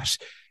about that,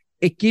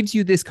 it gives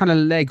you this kind of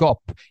leg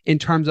up in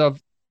terms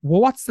of,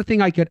 well, what's the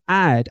thing I could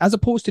add, as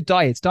opposed to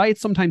diets.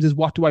 Diets sometimes is,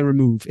 what do I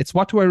remove? It's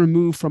what do I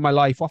remove from my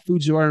life? What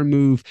foods do I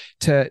remove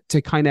to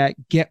kind of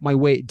get my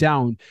weight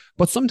down?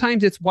 But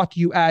sometimes it's, what do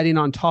you add in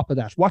on top of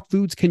that? What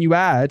foods can you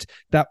add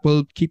that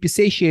will keep you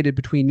satiated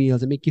between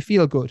meals and make you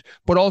feel good?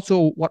 But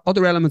also, what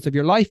other elements of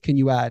your life can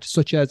you add,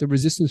 such as a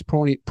resistance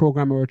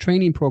program or a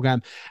training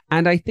program?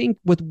 And I think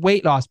with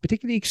weight loss,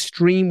 particularly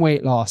extreme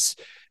weight loss,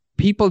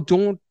 people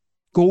don't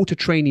go to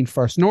training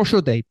first, nor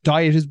should they.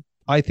 Diet is,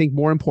 I think,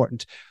 more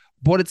important.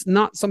 But it's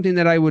not something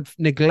that I would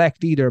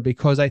neglect either,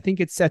 because I think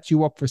it sets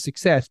you up for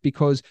success,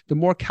 because the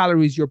more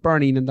calories you're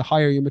burning and the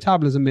higher your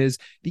metabolism is,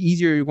 the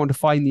easier you're going to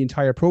find the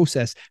entire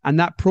process. And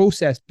that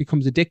process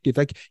becomes addictive.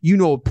 Like,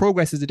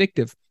 progress is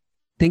addictive.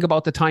 Think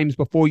about the times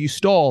before you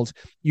stalled.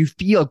 You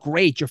feel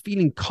great. You're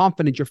feeling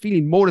confident. You're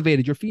feeling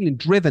motivated. You're feeling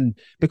driven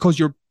because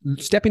you're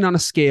stepping on a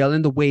scale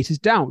and the weight is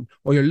down.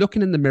 Or you're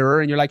looking in the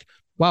mirror and you're like,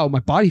 wow, my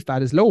body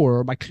fat is lower,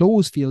 or my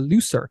clothes feel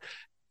looser.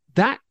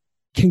 That's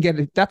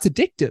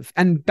addictive,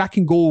 and that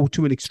can go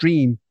to an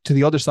extreme to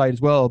the other side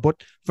as well.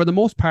 But for the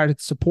most part,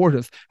 it's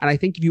supportive. And I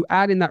think if you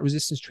add in that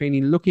resistance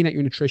training, looking at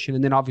your nutrition,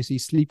 and then obviously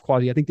sleep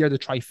quality, I think they're the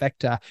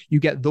trifecta. You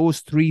get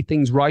those three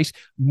things right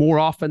more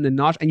often than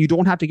not, and you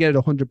don't have to get it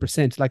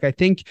 100%. Like, I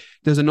think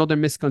there's another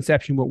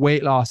misconception with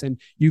weight loss,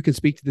 and you can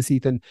speak to this,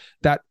 Ethan,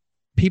 that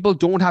people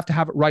don't have to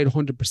have it right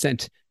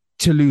 100%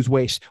 to lose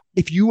weight.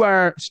 If you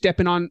are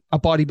stepping on a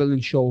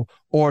bodybuilding show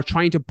or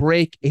trying to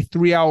break a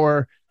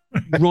 3-hour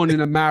run in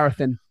a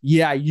marathon,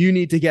 you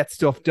need to get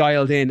stuff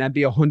dialed in and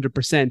be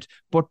 100%.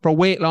 But for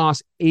weight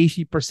loss,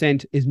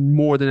 80% is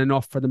more than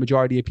enough for the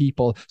majority of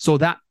people. So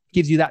that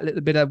gives you that little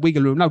bit of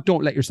wiggle room. Now,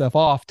 don't let yourself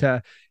off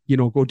to,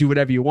 go do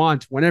whatever you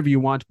want, whenever you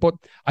want. But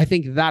I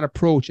think that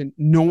approach and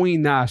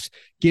knowing that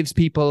gives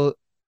people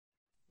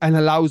and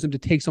allows them to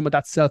take some of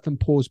that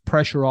self-imposed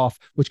pressure off,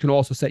 which can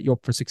also set you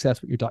up for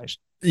success with your diet.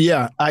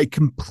 Yeah, I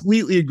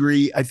completely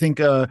agree. I think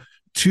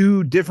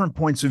two different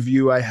points of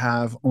view I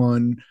have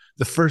on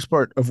the first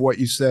part of what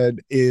you said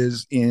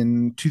is,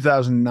 in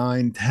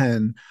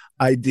 2009-10,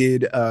 I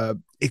did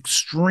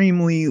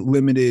extremely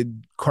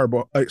limited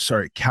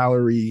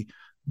calorie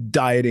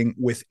dieting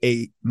with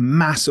a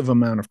massive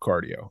amount of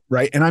cardio,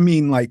 right? And I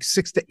mean like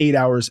 6 to 8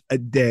 hours a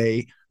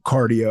day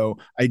cardio.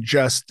 I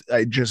just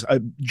a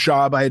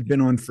job I had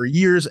been on for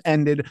years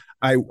ended.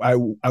 I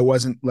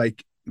wasn't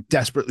like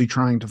desperately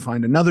trying to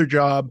find another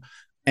job.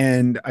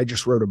 And I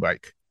just rode a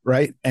bike,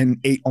 right? And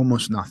ate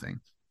almost nothing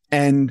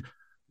and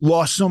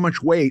lost so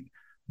much weight,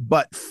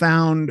 but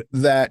found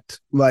that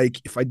like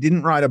if I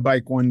didn't ride a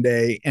bike one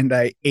day and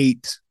I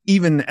ate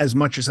even as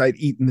much as I'd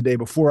eaten the day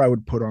before, I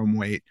would put on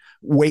weight.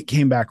 Weight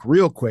came back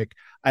real quick.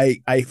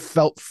 I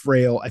felt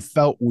frail. I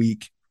felt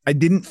weak. I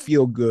didn't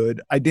feel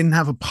good. I didn't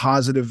have a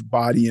positive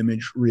body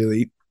image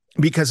really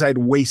because I'd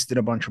wasted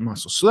a bunch of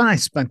muscle. So then I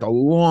spent a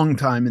long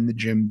time in the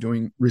gym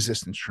doing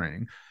resistance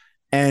training.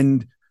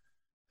 And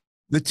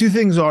the two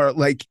things are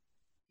like,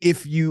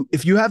 if you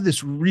have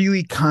this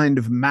really kind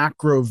of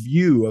macro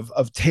view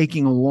of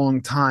taking a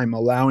long time,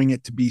 allowing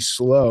it to be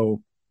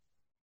slow,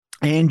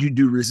 and you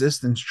do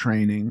resistance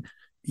training,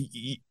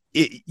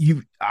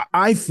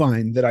 I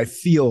find that I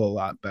feel a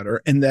lot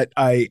better and that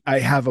I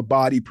have a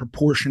body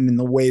proportioned in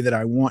the way that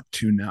I want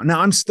to now. Now,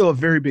 I'm still a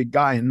very big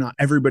guy and not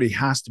everybody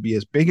has to be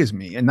as big as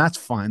me. And that's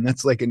fine.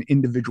 That's like an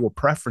individual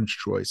preference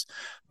choice.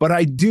 But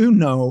I do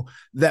know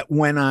that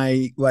when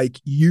I like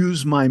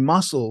use my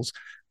muscles,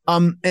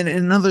 and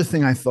another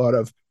thing I thought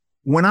of,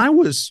 when I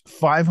was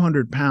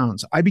 500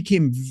 pounds, I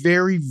became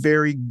very,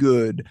 very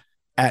good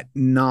at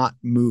not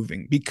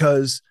moving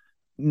because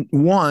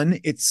one,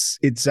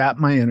 it's at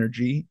my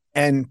energy.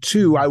 And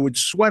two, I would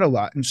sweat a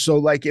lot. And so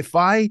like if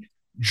I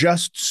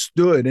just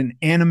stood and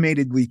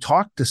animatedly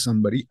talked to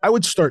somebody, I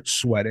would start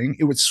sweating.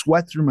 It would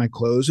sweat through my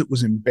clothes. It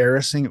was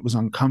embarrassing. It was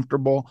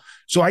uncomfortable.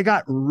 So I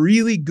got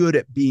really good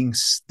at being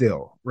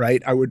still,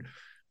 right?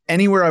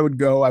 Anywhere I would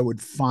go, I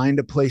would find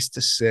a place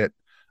to sit.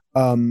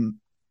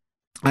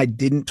 I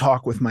didn't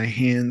talk with my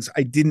hands.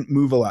 I didn't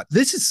move a lot.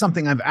 This is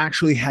something I've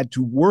actually had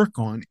to work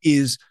on,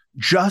 is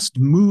just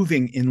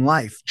moving in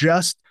life,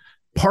 just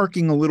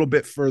parking a little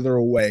bit further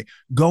away,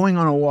 going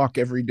on a walk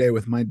every day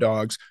with my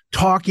dogs,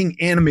 talking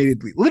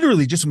animatedly,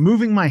 literally just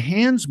moving my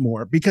hands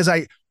more because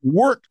I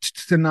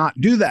worked to not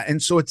do that.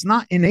 And so it's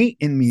not innate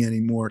in me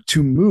anymore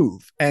to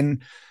move.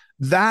 And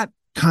that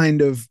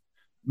kind of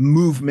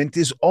movement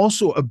is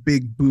also a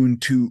big boon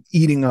to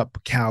eating up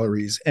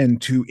calories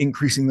and to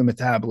increasing the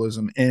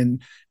metabolism and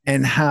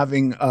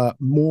having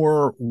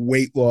more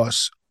weight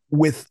loss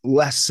with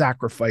less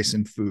sacrifice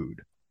in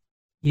food.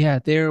 Yeah,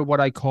 they're what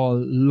I call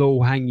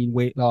low-hanging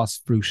weight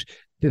loss fruit.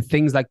 The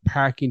things like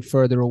parking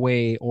further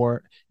away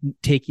or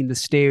taking the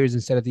stairs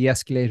instead of the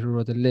escalator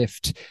or the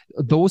lift,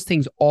 those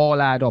things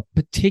all add up,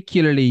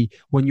 particularly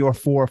when you're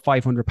 400 or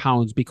 500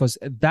 pounds, because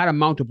that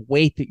amount of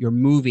weight that you're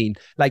moving,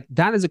 like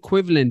that is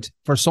equivalent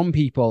for some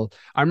people.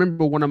 I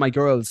remember one of my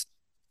girls,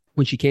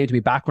 when she came to me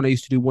back when I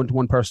used to do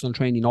one-to-one personal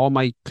training, all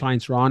my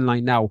clients are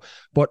online now,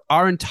 but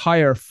our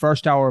entire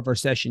first hour of her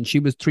session, she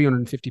was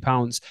 350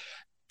 pounds.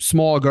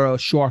 Small girl,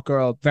 short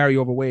girl, very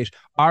overweight.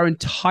 Our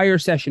entire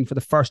session for the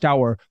first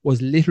hour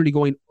was literally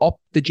going up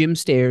the gym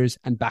stairs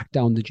and back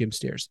down the gym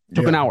stairs.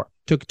 Took an hour.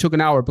 Took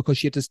an hour because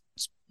she had to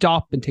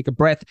stop and take a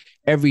breath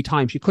every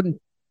time. She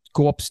couldn't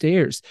go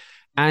upstairs.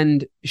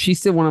 And she's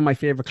still one of my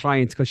favorite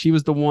clients because she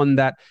was the one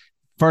that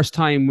first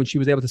time when she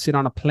was able to sit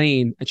on a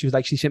plane, and she was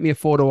like, she sent me a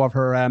photo of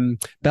her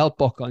belt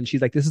buckle, and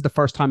she's like, this is the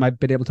first time I've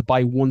been able to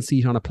buy one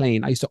seat on a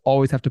plane. I used to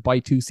always have to buy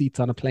two seats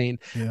on a plane.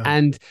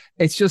 And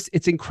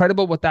it's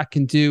incredible what that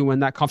can do.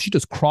 And she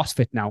does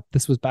CrossFit now.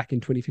 This was back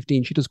in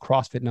 2015. She does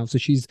CrossFit now. So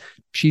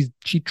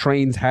she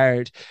trains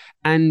hard.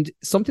 And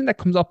something that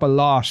comes up a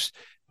lot,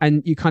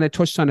 and you kind of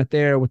touched on it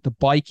there with the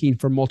biking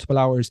for multiple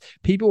hours.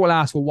 People will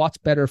ask, well, what's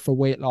better for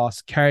weight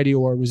loss, cardio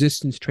or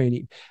resistance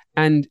training?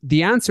 And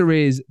the answer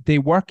is they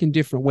work in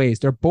different ways.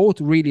 They're both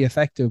really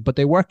effective, but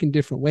they work in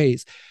different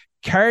ways.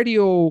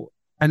 Cardio,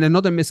 and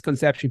another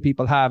misconception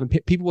people have, and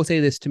people will say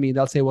this to me,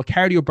 they'll say, well,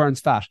 cardio burns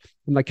fat.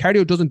 I'm like,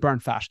 cardio doesn't burn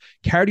fat.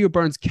 Cardio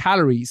burns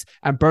calories,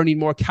 and burning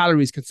more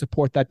calories can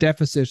support that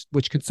deficit,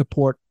 which can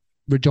support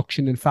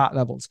reduction in fat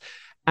levels.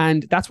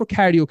 And that's where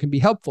cardio can be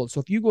helpful. So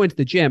if you go into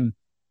the gym,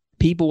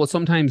 people will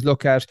sometimes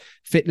look at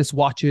fitness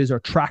watches or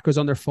trackers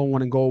on their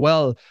phone and go,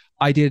 well,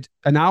 I did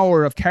an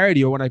hour of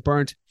cardio and I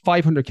burnt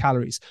 500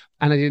 calories.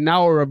 And I did an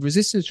hour of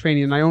resistance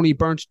training and I only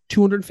burnt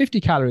 250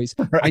 calories.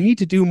 Right. I need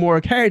to do more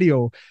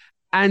cardio.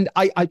 And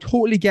I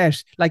totally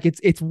get, like,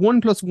 it's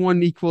 1 +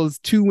 1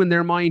 = 2 in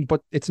their mind,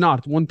 but it's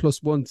not. 1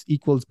 + 1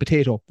 =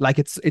 potato. Like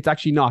it's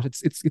actually not.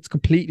 It's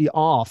completely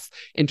off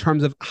in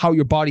terms of how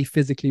your body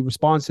physically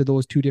responds to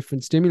those two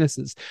different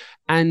stimuluses.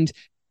 And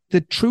the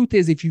truth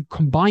is, if you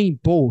combine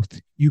both,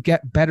 you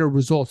get better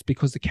results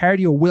because the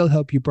cardio will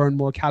help you burn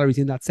more calories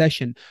in that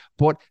session,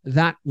 but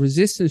that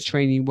resistance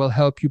training will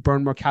help you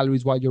burn more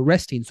calories while you're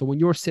resting. So when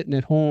you're sitting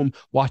at home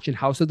watching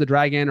House of the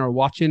Dragon or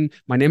watching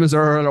My Name is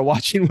Earl or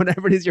watching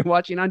whatever it is you're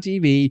watching on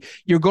TV,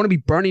 you're going to be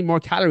burning more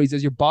calories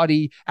as your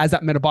body, as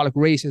that metabolic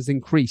rate is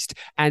increased.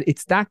 And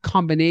it's that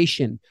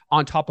combination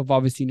on top of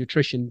obviously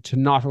nutrition to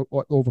not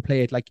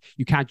overplay it. Like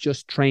you can't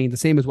just train, the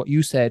same as what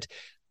you said.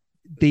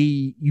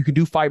 You can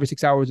do 5 or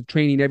 6 hours of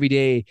training every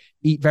day,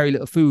 eat very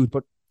little food,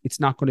 but it's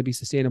not going to be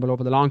sustainable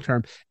over the long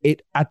term.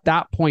 At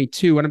that point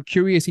too, and I'm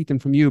curious, Ethan,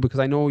 from you, because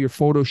I know your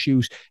photo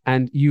shoot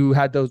and you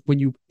had those, when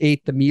you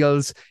ate the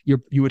meals,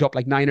 you would up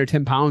like 9 or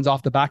 10 pounds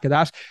off the back of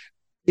that.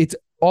 It's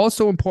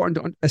also important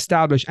to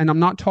establish, and I'm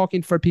not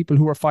talking for people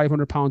who are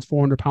 500 pounds,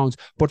 400 pounds,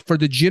 but for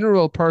the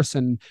general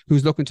person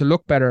who's looking to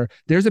look better,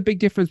 there's a big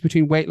difference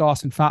between weight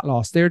loss and fat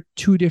loss. They're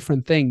two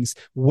different things.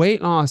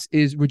 Weight loss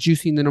is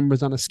reducing the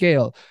numbers on a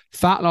scale.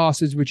 Fat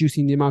loss is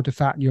reducing the amount of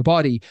fat in your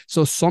body.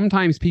 So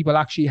sometimes people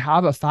actually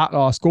have a fat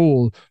loss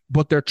goal,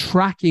 but they're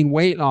tracking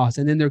weight loss,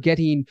 and then they're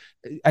getting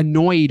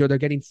annoyed or they're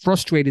getting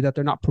frustrated that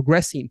they're not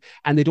progressing.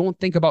 And they don't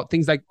think about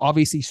things like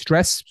obviously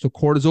stress, so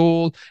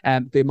cortisol,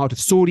 the amount of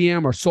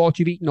sodium or salt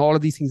you've eaten, all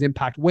of these things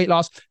impact weight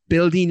loss.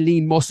 Building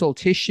lean muscle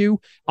tissue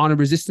on a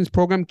resistance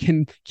program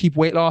can keep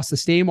weight loss the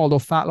same, although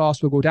fat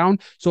loss will go down.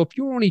 So if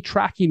you're only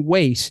tracking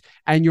weight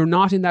and you're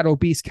not in that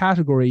obese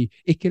category,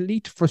 it can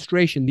lead to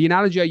frustration. The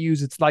analogy I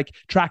use, it's like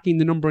tracking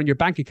the number in your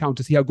bank account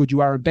to see how good you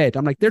are in bed.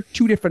 I'm like, they're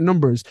two different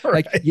numbers.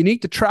 Right. Like, you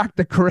need to track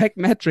the correct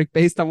metric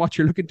based on what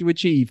you're looking to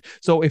achieve.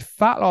 So if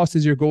fat loss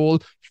is your goal,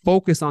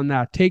 focus on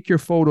that. Take your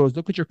photos,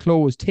 look at your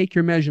clothes, take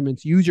your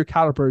measurements, use your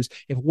calipers.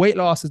 If weight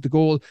loss is the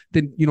goal,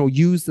 then,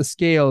 use the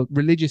scale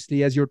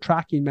religiously as your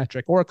tracking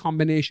metric, or a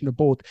combination of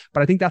both.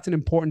 But I think that's an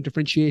important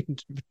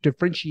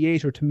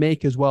differentiator to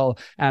make as well.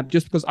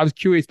 Just because I was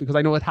curious, because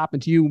I know it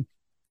happened to you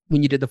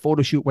when you did the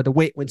photo shoot where the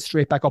weight went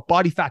straight back up.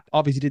 Body fat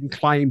obviously didn't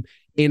climb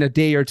in a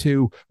day or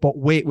two, but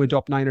weight went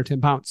up 9 or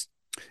 10 pounds.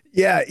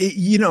 Yeah,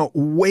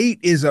 weight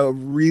is a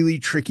really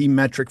tricky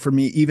metric for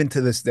me even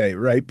to this day,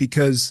 right?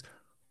 Because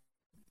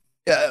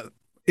even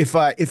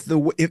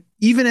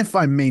if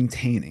I'm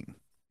maintaining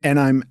and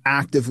I'm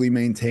actively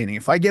maintaining,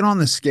 if I get on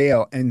the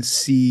scale and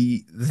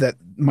see that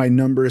my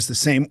number is the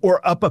same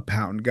or up a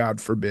pound, God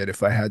forbid,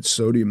 if I had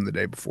sodium the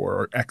day before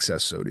or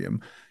excess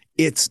sodium,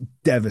 it's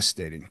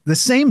devastating. The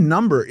same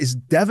number is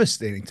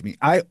devastating to me.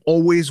 I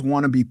always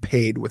want to be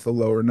paid with a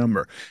lower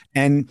number,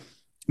 and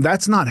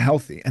that's not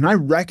healthy. And I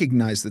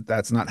recognize that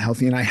that's not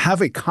healthy. And I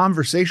have a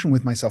conversation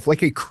with myself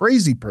like a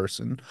crazy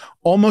person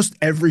almost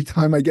every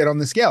time I get on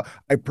the scale.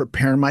 I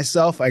prepare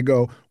myself. I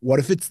go, what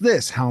if it's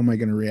this? How am I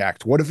going to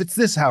react? What if it's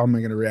this? How am I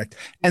going to react?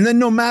 And then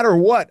no matter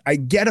what, I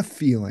get a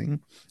feeling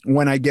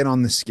when I get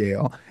on the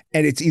scale,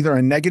 and it's either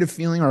a negative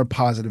feeling or a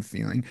positive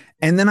feeling.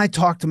 And then I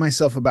talk to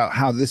myself about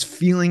how this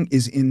feeling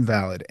is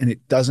invalid and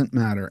it doesn't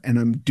matter. And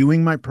I'm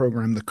doing my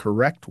program the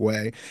correct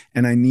way.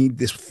 And I need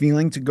this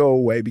feeling to go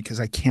away because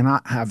I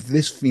cannot have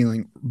this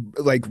feeling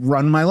like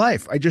run my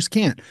life. I just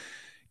can't.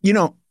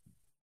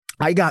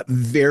 I got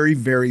very,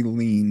 very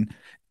lean,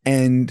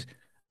 and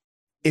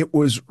it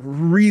was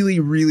really,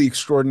 really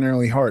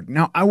extraordinarily hard.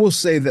 Now, I will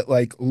say that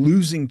like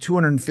losing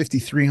 250,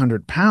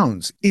 300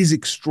 pounds is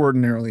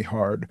extraordinarily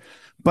hard,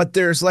 but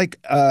there's like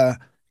a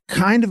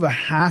kind of a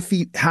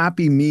happy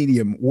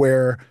medium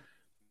where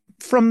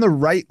from the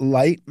right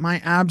light, my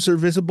abs are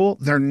visible.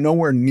 They're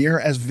nowhere near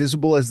as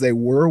visible as they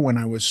were when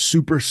I was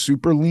super,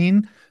 super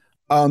lean.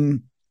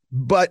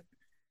 But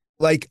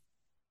like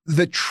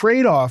the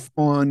trade-off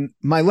on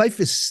my life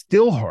is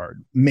still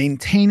hard.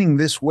 Maintaining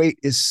this weight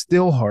is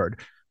still hard.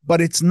 But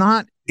it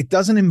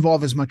doesn't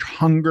involve as much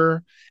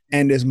hunger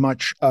and as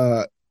much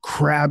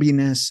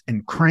crabbiness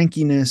and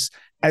crankiness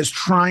as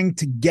trying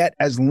to get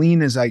as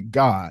lean as I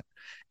got.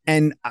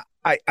 And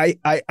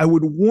I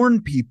would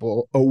warn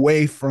people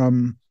away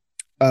from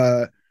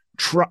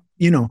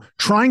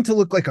trying to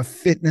look like a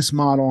fitness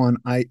model on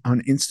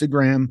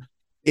Instagram.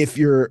 If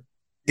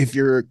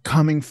you're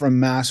coming from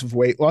massive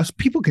weight loss,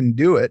 people can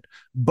do it,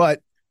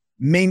 but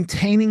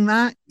maintaining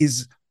that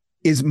is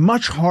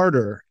much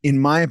harder, in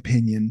my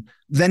opinion,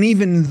 than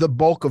even the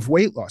bulk of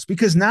weight loss.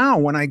 Because now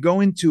when I go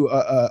into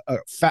a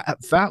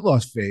fat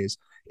loss phase,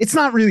 it's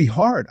not really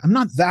hard. I'm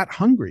not that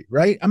hungry,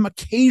 right? I'm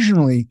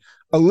occasionally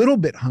a little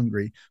bit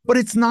hungry, but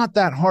it's not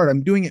that hard.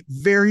 I'm doing it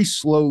very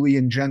slowly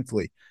and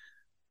gently.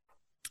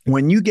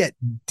 When you get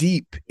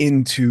deep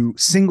into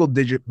single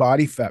digit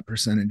body fat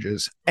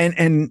percentages,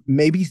 and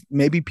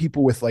maybe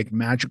people with like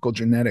magical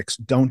genetics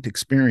don't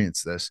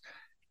experience this,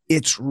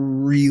 it's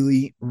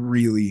really,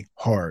 really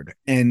hard.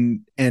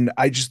 And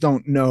I just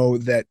don't know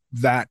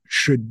that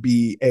should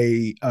be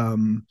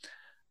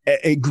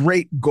a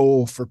great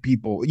goal for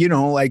people.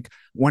 Like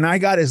when I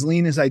got as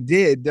lean as I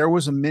did, there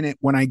was a minute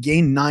when I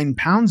gained 9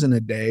 pounds in a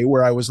day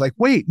where I was like,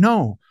 wait,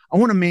 no, I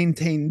want to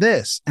maintain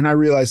this. And I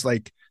realized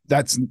like,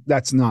 that's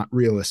not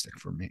realistic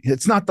for me.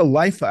 It's not the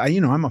life.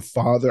 I'm a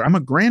father, I'm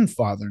a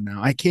grandfather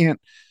now. I can't,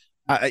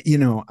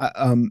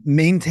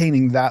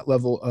 maintaining that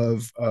level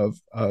of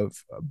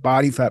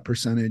body fat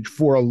percentage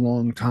for a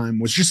long time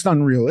was just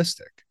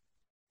unrealistic.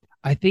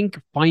 I think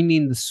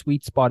finding the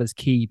sweet spot is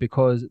key,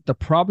 because the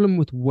problem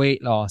with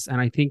weight loss, and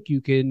I think you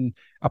can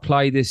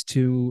apply this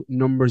to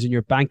numbers in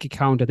your bank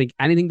account, I think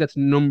anything that's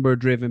number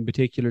driven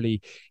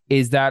particularly,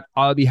 is that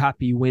I'll be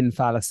happy when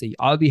fallacy.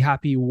 I'll be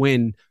happy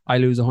when I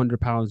lose 100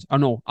 pounds. Oh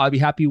no, I'll be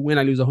happy when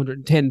I lose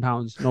 110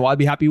 pounds. No, I'll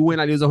be happy when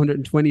I lose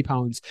 120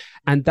 pounds.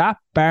 And that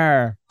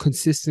bar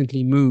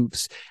consistently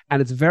moves.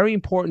 And it's very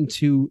important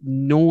to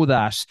know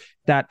that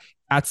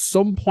at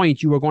some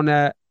point you are going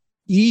to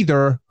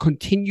either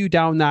continue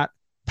down that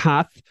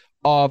path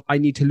of I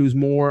need to lose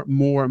more,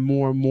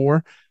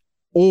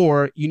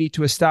 or you need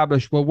to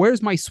establish, well,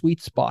 where's my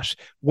sweet spot?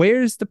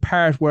 Where's the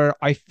part where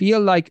I feel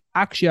like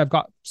actually I've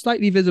got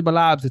slightly visible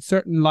abs at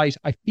certain light.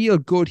 I feel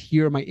good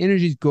here. My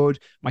energy is good.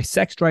 My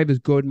sex drive is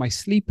good. My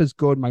sleep is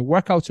good. My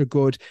workouts are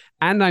good.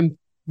 And I'm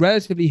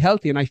relatively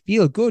healthy and I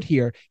feel good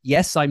here.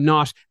 Yes, I'm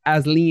not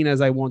as lean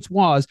as I once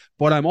was,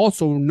 but I'm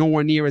also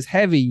nowhere near as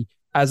heavy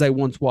as I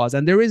once was.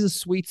 And there is a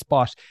sweet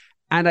spot.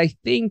 And I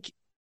think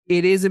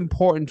it is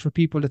important for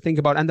people to think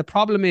about. And the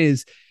problem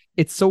is,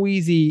 it's so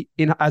easy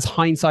as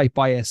hindsight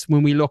bias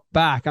when we look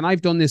back. And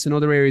I've done this in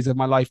other areas of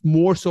my life,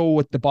 more so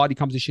with the body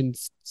composition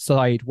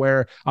side,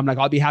 where I'm like,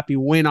 I'll be happy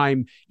when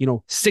I'm,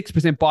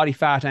 6% body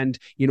fat and,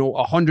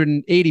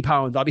 180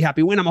 pounds. I'll be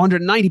happy when I'm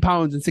 190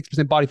 pounds and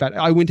 6% body fat.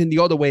 I went in the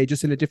other way,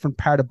 just in a different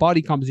part of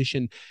body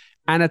composition.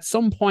 And at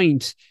some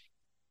point,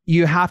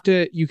 you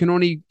can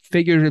only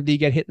figuratively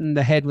get hit in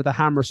the head with a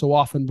hammer so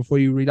often before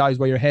you realize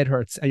why your head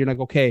hurts. And you're like,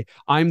 okay,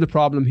 I'm the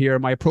problem here.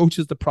 My approach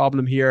is the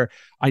problem here.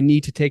 I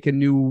need to take a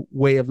new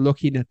way of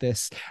looking at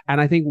this. And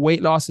I think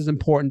weight loss is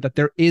important, that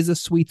there is a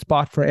sweet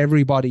spot for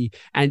everybody.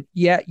 And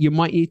yeah, you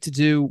might need to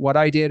do what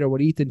I did or what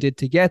Ethan did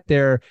to get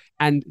there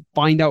and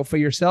find out for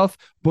yourself.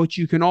 But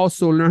you can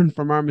also learn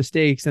from our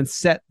mistakes and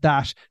set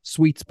that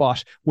sweet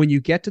spot. When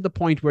you get to the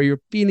point where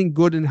you're feeling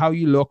good in how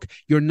you look,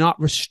 you're not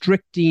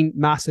restricting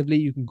massively.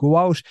 You can go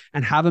out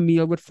and have a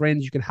meal with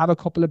friends. You can have a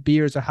couple of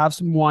beers or have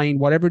some wine,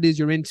 whatever it is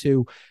you're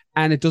into,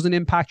 and it doesn't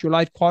impact your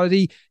life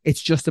quality.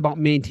 It's just about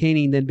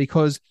maintaining then,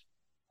 because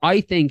I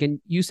think,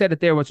 and you said it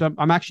there, which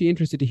I'm actually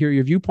interested to hear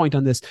your viewpoint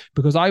on this,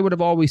 because I would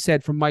have always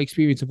said from my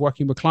experience of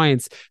working with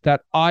clients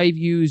that I've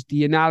used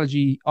the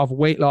analogy of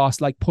weight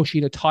loss like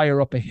pushing a tire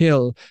up a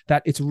hill,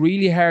 that it's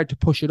really hard to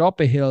push it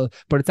up a hill,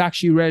 but it's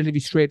actually relatively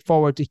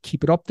straightforward to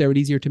keep it up there and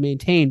easier to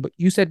maintain. But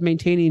you said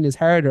maintaining is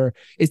harder.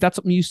 Is that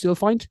something you still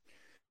find?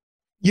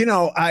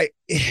 It's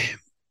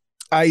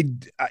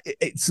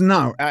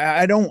not.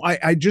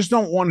 I just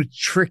don't want to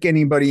trick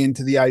anybody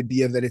into the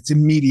idea that it's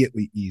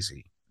immediately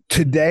easy.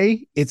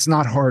 Today, it's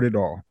not hard at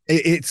all.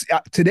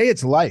 Today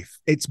it's life.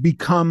 It's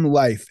become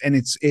life, and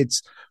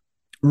it's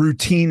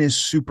routine is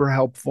super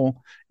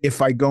helpful.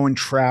 If I go and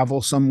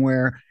travel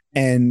somewhere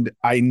and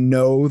I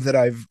know that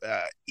I've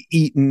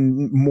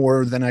eaten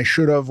more than I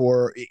should have,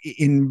 or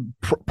in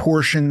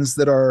portions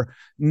that are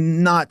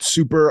not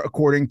super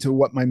according to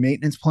what my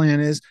maintenance plan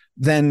is,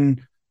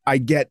 then I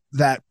get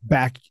that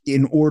back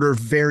in order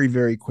very,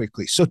 very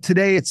quickly. So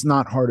today it's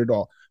not hard at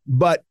all,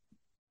 but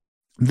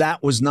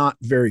that was not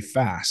very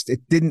fast.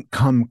 It didn't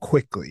come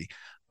quickly.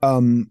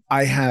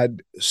 I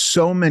had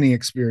so many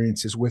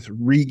experiences with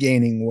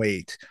regaining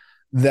weight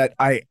that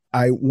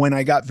when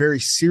I got very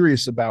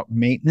serious about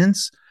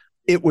maintenance,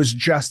 it was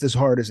just as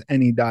hard as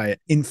any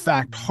diet. In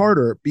fact,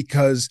 harder,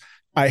 because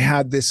I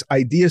had this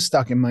idea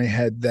stuck in my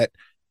head that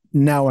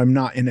now I'm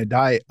not in a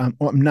diet.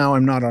 Now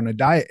I'm not on a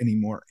diet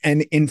anymore.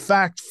 And in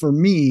fact, for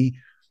me,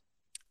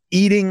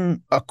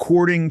 eating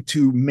according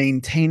to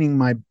maintaining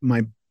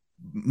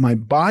my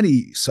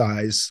body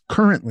size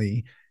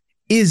currently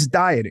is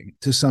dieting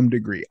to some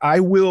degree.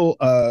 I will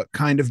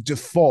kind of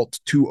default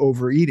to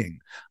overeating.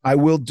 I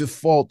will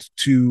default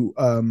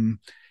to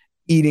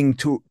eating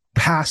to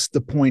past the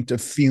point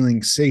of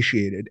feeling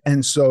satiated.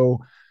 And so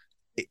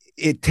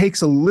it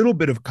takes a little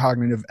bit of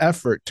cognitive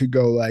effort to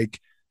go like,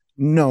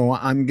 no,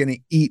 I'm going to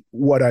eat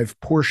what I've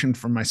portioned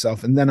for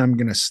myself, and then I'm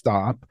going to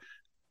stop.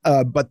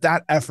 But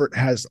that effort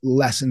has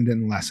lessened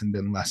and lessened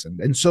and lessened.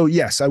 And so,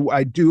 yes,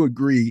 I do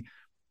agree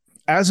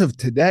as of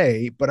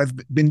today, but I've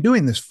been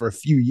doing this for a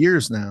few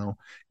years now.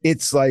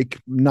 It's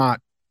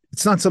not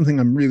something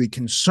I'm really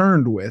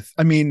concerned with.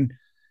 I mean,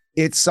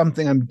 it's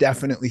something I'm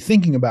definitely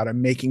thinking about.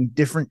 I'm making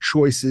different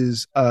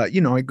choices. I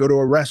go to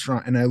a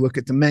restaurant and I look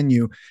at the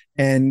menu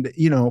and,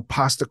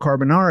 pasta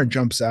carbonara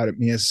jumps out at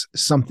me as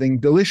something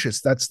delicious.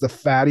 That's the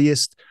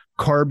fattiest,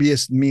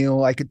 carbiest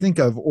meal I could think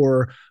of,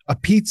 or a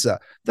pizza.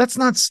 That's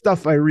not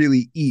stuff I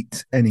really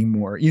eat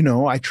anymore.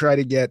 I try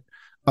to get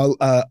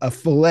a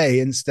filet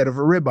instead of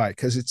a ribeye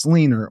because it's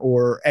leaner,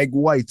 or egg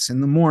whites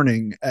in the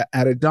morning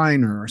at a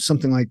diner or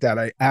something like that.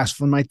 I ask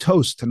for my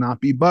toast to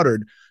not be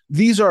buttered.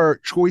 These are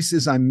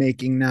choices I'm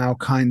making now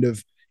kind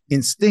of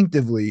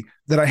instinctively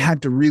that I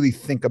had to really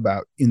think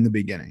about in the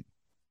beginning.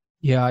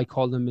 Yeah, I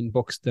call them in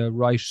books the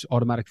right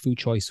automatic food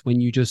choice, when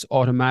you just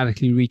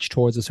automatically reach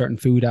towards a certain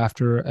food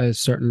after a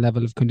certain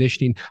level of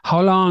conditioning.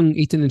 How long,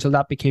 Ethan, until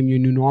that became your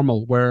new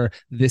normal, where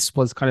this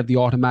was kind of the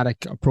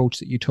automatic approach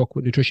that you took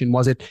with nutrition?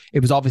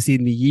 It was obviously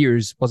in the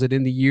years. Was it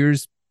in the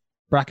years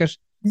bracket?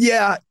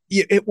 Yeah,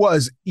 it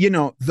was.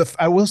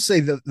 I will say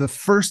that the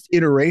first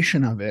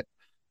iteration of it,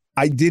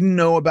 I didn't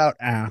know about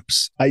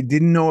apps. I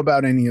didn't know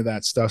about any of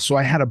that stuff. So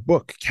I had a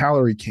book,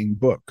 Calorie King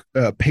book,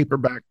 a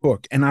paperback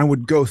book, and I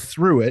would go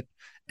through it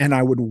and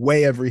I would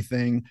weigh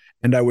everything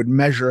and I would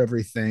measure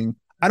everything.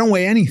 I don't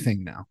weigh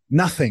anything now.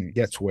 Nothing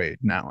gets weighed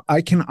now.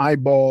 I can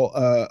eyeball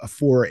a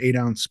 4 or 8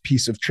 ounce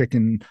piece of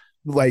chicken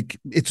like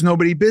it's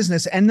nobody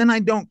business. And then I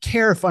don't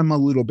care if I'm a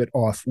little bit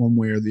off one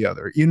way or the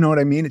other. You know what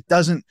I mean? It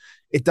doesn't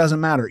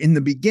matter. In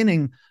the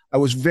beginning, I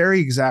was very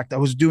exact. I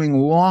was doing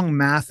long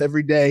math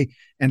every day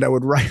and I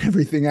would write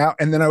everything out,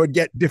 and then I would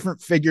get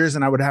different figures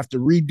and I would have to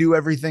redo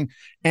everything.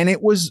 And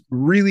it was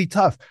really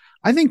tough.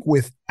 I think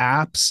with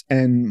apps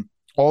and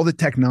all the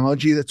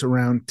technology that's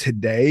around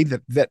today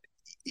that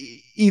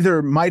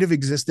either might have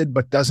existed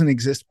but doesn't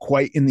exist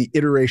quite in the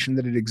iteration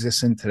that it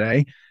exists in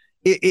today,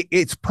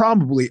 it's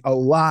probably a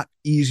lot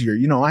easier.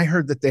 You know, I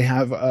heard that they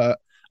have a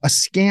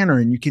scanner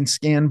and you can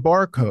scan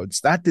barcodes.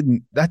 That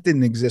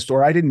didn't exist,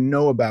 or I didn't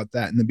know about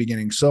that in the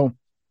beginning. So,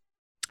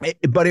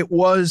 but it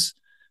was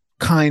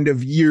kind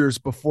of years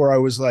before I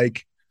was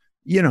like,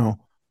 you know,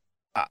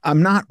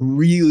 I'm not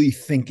really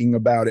thinking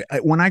about it.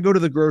 When I go to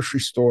the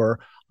grocery store,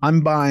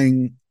 I'm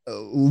buying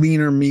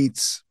leaner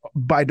meats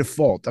by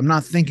default. I'm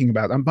not thinking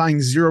about it. I'm buying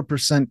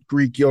 0%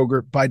 Greek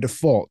yogurt by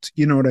default.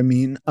 You know what I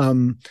mean?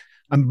 I'm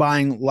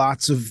buying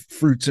lots of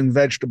fruits and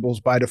vegetables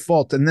by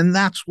default. And then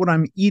that's what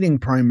I'm eating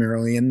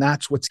primarily. And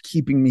that's what's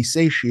keeping me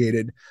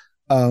satiated.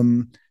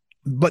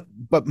 But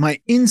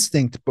my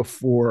instinct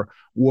before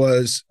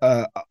was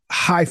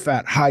high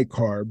fat, high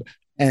carb.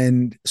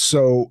 And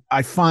so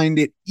I find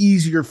it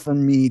easier for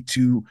me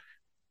to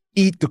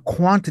eat the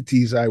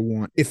quantities I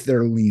want if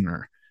they're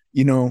leaner,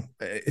 you know,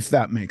 if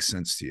that makes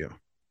sense to you.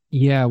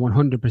 Yeah,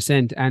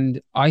 100%.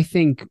 And I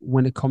think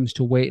when it comes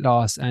to weight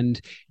loss, and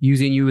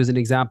using you as an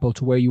example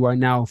to where you are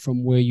now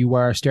from where you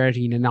are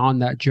starting and on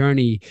that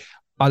journey,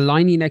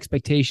 aligning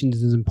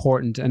expectations is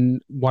important.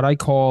 And what I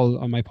call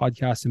on my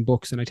podcast and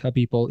books, and I tell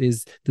people,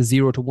 is the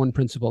 0 to 1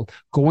 principle.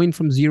 Going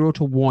from 0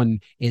 to 1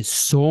 is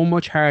so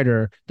much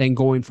harder than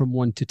going from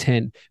 1 to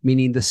 10,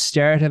 meaning the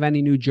start of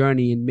any new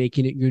journey and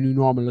making it your new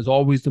normal is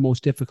always the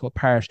most difficult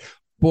part.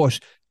 But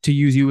to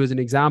use you as an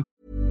example.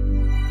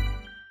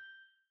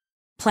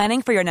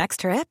 Planning for your next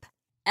trip?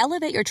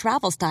 Elevate your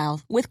travel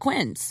style with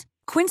Quince.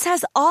 Quince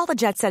has all the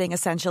jet-setting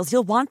essentials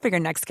you'll want for your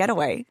next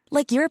getaway,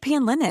 like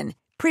European linen,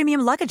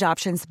 premium luggage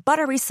options,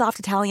 buttery soft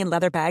Italian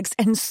leather bags,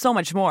 and so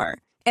much more.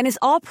 And is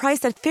all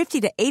priced at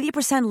 50 to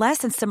 80% less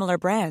than similar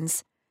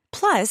brands.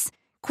 Plus,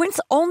 Quince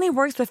only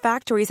works with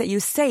factories that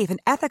use safe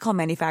and ethical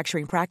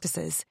manufacturing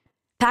practices.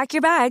 Pack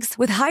your bags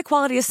with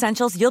high-quality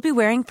essentials you'll be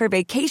wearing for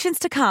vacations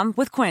to come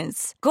with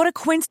Quince. Go to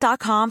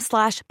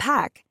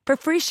quince.com/pack for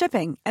free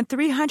shipping and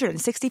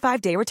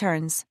 365-day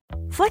returns.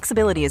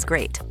 Flexibility is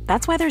great.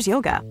 That's why there's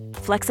yoga.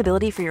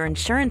 Flexibility for your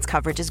insurance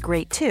coverage is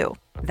great too.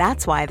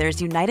 That's why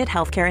there's United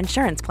Healthcare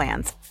Insurance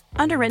Plans.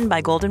 Underwritten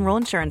by Golden Rule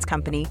Insurance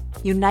Company,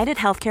 United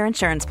Healthcare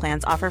Insurance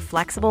Plans offer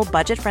flexible,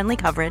 budget-friendly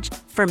coverage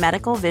for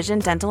medical, vision,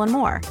 dental, and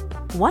more.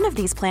 One of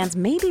these plans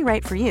may be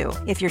right for you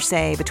if you're,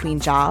 say, between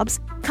jobs,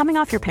 coming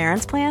off your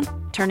parents' plan,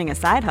 turning a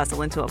side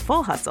hustle into a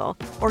full hustle,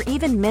 or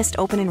even missed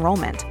open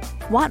enrollment.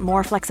 Want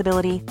more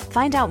flexibility?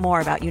 Find out more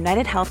about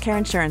United Healthcare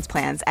Insurance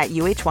Plans at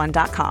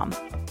uh1.com.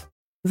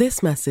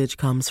 This message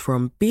comes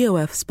from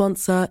BOF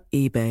sponsor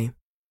eBay.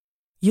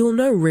 You'll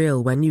know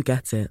real when you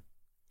get it.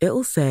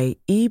 It'll say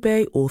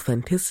eBay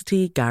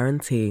Authenticity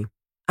Guarantee.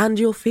 And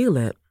you'll feel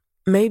it.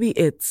 Maybe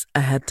it's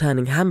a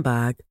head-turning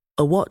handbag,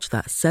 a watch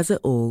that says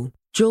it all,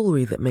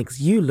 jewelry that makes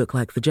you look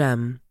like the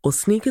gem, or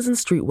sneakers and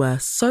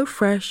streetwear so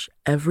fresh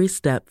every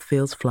step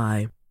feels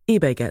fly.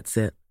 eBay gets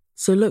it.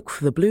 So look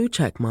for the blue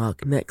check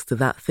mark next to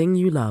that thing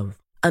you love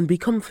and be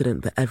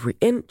confident that every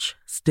inch,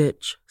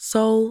 stitch,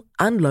 sole,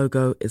 and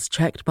logo is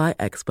checked by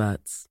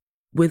experts.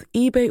 With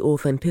eBay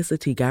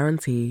Authenticity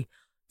Guarantee,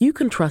 you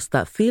can trust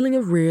that feeling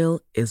of real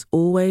is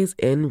always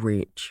in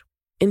reach.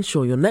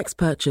 Ensure your next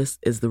purchase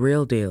is the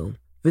real deal.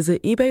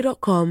 Visit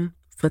ebay.com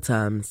for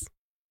terms.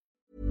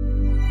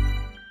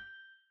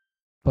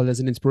 But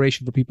as an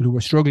inspiration for people who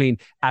are struggling,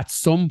 at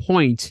some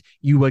point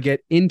you will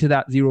get into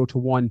that 0 to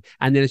 1,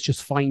 and then it's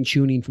just fine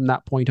tuning from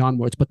that point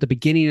onwards. But the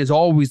beginning is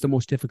always the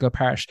most difficult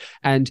part.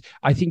 And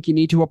I think you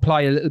need to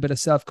apply a little bit of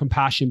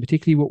self-compassion,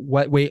 particularly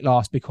with weight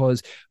loss,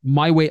 because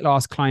my weight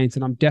loss clients,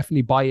 and I'm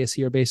definitely biased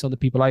here based on the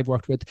people I've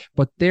worked with,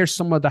 but they're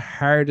some of the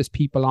hardest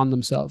people on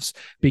themselves,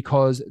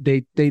 because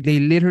they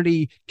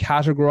literally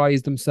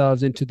categorize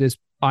themselves into this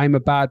I'm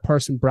a bad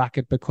person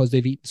bracket because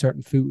they've eaten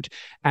certain food.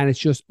 And it's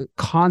just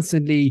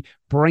constantly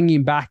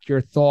bringing back your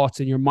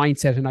thoughts and your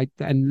mindset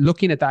and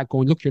looking at that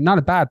going, look, you're not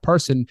a bad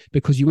person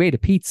because you ate a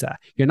pizza.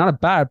 You're not a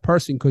bad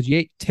person because you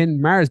ate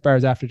 10 Mars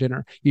bars after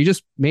dinner. You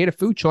just made a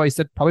food choice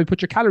that probably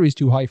put your calories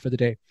too high for the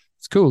day.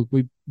 It's cool.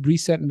 We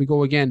reset and we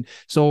go again.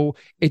 So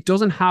it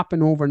doesn't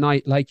happen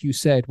overnight, like you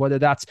said, whether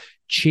that's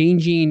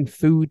changing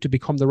food to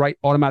become the right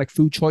automatic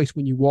food choice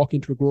when you walk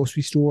into a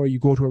grocery store or you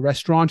go to a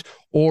restaurant,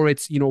 or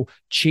it's,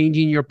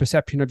 changing your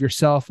perception of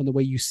yourself and the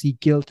way you see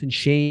guilt and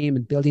shame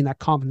and building that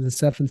confidence and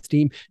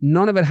self-esteem.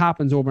 None of it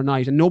happens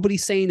overnight. And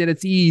nobody's saying that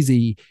it's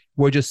easy.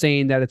 We're just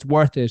saying that it's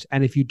worth it.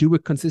 And if you do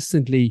it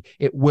consistently,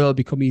 it will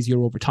become easier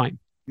over time.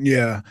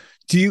 Yeah.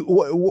 Do you,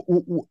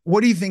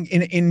 what do you think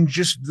in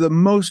just the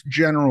most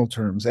general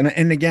terms?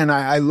 And again,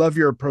 I love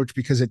your approach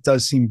because it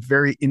does seem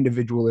very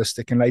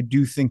individualistic. And I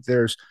do think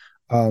there's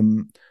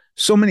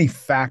so many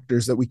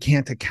factors that we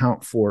can't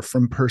account for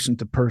from person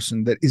to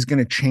person that is going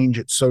to change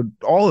it. So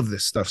all of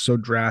this stuff so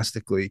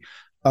drastically.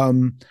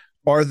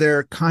 Are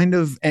there kind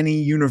of any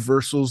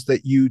universals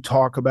that you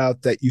talk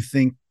about that you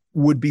think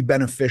would be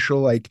beneficial?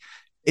 Like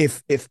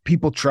if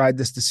people tried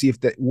this to see if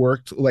that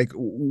worked, like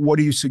what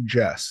do you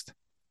suggest?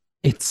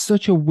 It's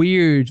such a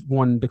weird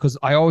one because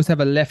I always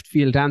have a left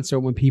field answer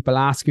when people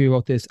ask me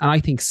about this. And I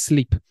think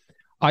sleep.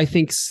 I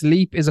think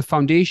sleep is a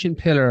foundation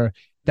pillar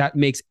that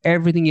makes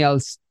everything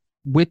else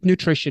with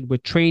nutrition,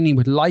 with training,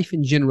 with life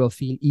in general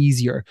feel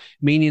easier.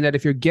 Meaning that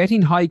if you're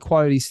getting high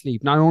quality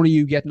sleep, not only are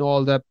you getting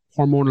all the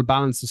hormonal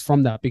balances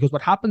from that, because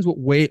what happens with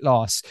weight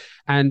loss,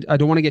 and I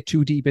don't want to get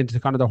too deep into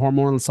kind of the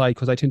hormonal side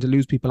because I tend to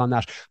lose people on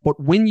that, but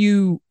when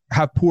you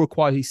have poor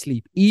quality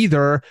sleep,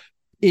 either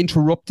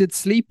interrupted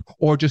sleep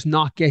or just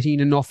not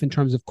getting enough in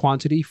terms of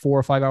quantity, 4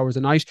 or 5 hours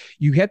a night,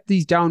 you get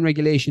these down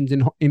regulations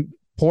in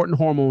important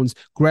hormones,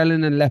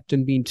 ghrelin and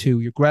leptin being two.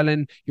 Your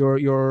ghrelin,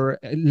 your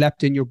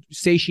leptin, your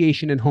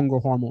satiation and hunger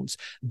hormones.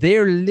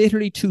 They're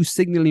literally two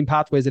signaling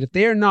pathways that if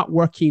they're not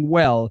working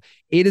well,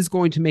 it is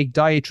going to make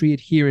dietary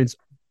adherence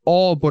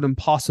all but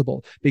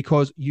impossible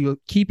because you'll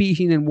keep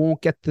eating and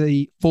won't get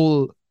the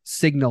full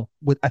signal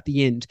at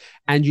the end,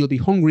 and you'll be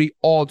hungry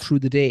all through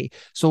the day.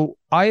 So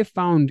I have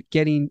found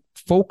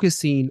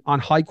focusing on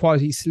high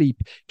quality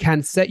sleep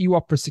can set you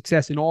up for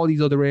success in all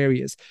these other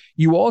areas.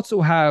 You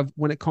also have,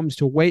 when it comes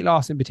to weight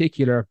loss in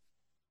particular,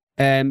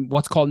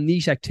 what's called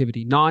NEAT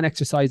activity,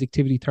 non-exercise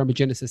activity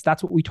thermogenesis.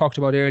 That's what we talked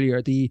about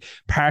earlier, the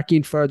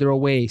parking further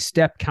away,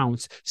 step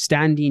counts,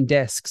 standing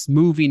desks,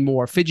 moving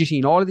more,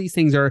 fidgeting. All of these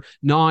things are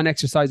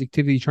non-exercise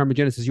activity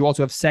thermogenesis. You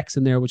also have sex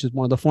in there, which is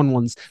one of the fun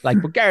ones.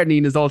 But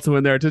gardening is also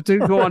in there to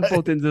go on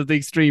both ends of the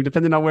extreme,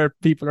 depending on where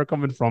people are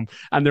coming from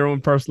and their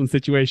own personal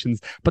situations.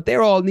 But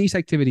they're all NEAT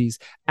activities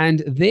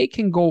and they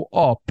can go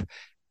up.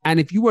 And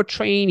if you are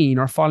training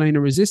or following a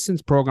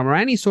resistance program or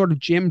any sort of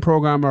gym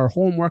program or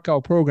home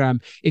workout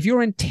program, if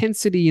your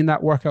intensity in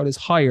that workout is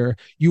higher,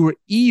 you are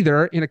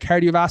either in a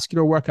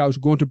cardiovascular workout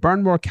going to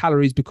burn more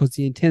calories because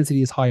the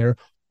intensity is higher,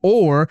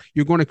 or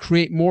you're going to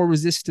create more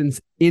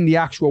resistance in the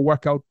actual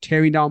workout,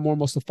 tearing down more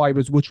muscle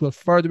fibers, which will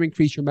further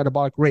increase your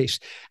metabolic rate.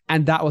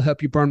 And that will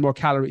help you burn more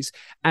calories.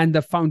 And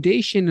the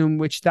foundation in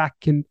which that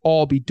can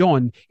all be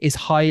done is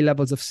high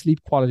levels of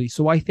sleep quality.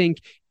 So I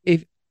think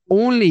if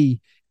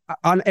only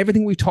on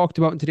everything we talked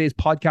about in today's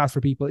podcast for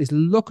people is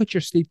look at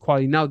your sleep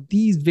quality. Now,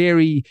 these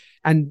vary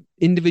and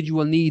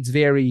individual needs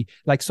vary.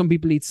 Like some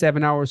people need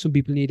 7 hours, some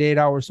people need 8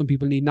 hours, some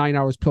people need 9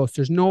 hours plus.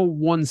 There's no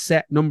one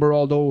set number,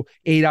 although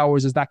 8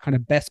 hours is that kind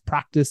of best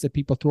practice that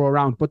people throw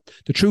around. But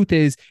the truth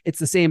is, it's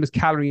the same as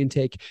calorie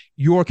intake.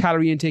 Your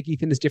calorie intake,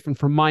 Ethan, is different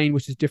from mine,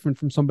 which is different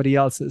from somebody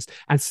else's.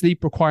 And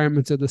sleep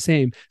requirements are the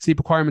same. Sleep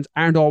requirements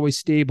aren't always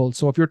stable.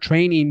 So if you're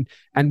training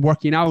and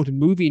working out and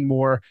moving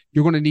more,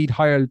 you're going to need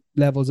higher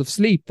levels of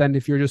sleep than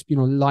if you're just,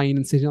 lying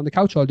and sitting on the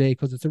couch all day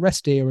because it's a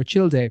rest day or a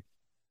chill day.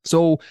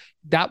 So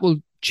that will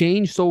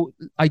change. So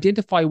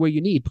identify where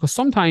you need, because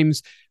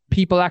sometimes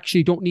people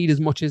actually don't need as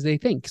much as they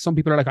think. Some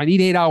people are like, I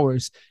need 8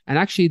 hours, and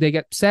actually they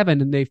get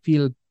 7 and they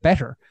feel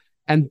better.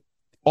 And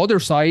other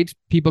side,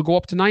 people go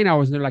up to 9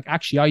 hours and they're like,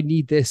 actually, I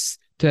need this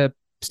to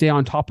stay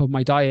on top of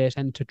my diet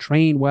and to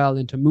train well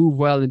and to move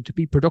well and to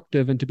be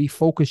productive and to be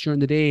focused during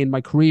the day in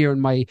my career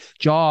and my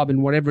job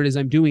and whatever it is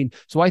I'm doing.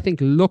 So I think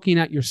looking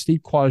at your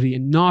sleep quality,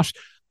 and not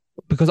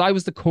because I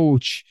was the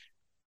coach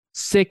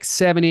 6,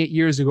 7, 8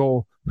 years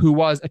ago who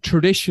was a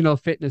traditional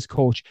fitness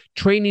coach.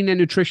 Training and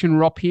nutrition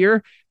were up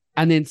here,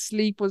 and then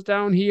sleep was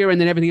down here, and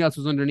then everything else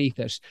was underneath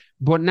it.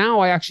 But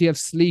now I actually have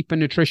sleep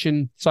and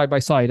nutrition side by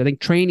side. I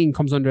think training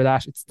comes under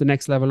that. It's the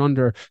next level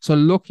under. So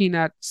looking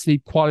at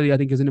sleep quality, I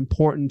think, is an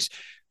important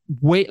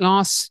weight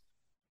loss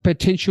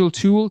potential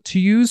tool to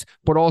use,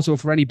 but also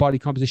for any body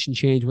composition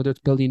change, whether it's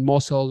building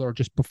muscle or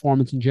just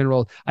performance in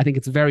general. I think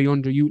it's very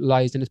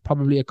underutilized, and it's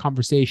probably a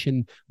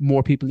conversation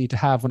more people need to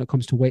have when it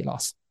comes to weight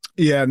loss.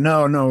 Yeah,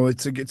 no,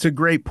 it's a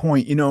great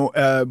point.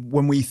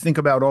 When we think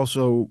about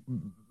also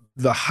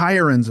the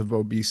higher ends of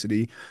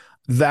obesity,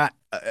 that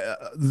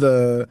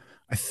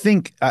I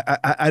think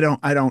I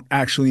don't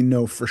actually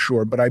know for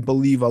sure, but I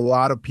believe a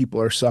lot of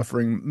people are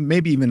suffering,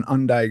 maybe even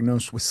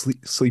undiagnosed, with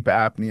sleep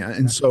apnea.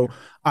 And so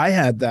I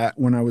had that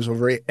when I was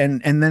over 8,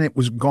 and then it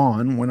was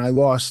gone when I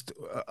lost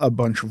a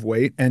bunch of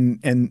weight,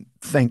 and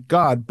thank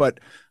God. But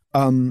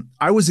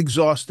I was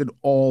exhausted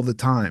all the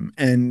time,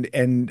 and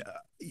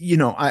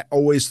I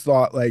always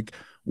thought like,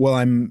 well,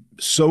 I'm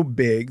so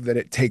big that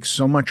it takes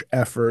so much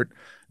effort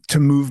to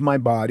move my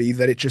body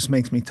that it just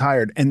makes me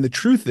tired. And the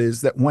truth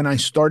is that when I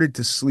started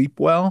to sleep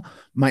well,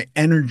 my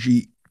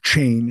energy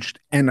changed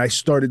and I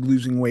started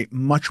losing weight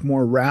much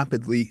more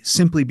rapidly,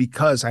 simply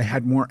because I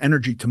had more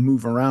energy to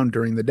move around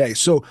during the day.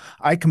 So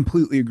I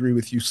completely agree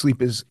with you.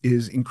 Sleep is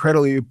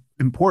incredibly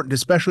important,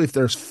 especially if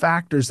there's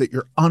factors that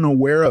you're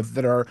unaware of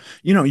that are,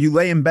 you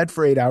lay in bed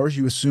for 8 hours,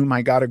 you assume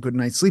I got a good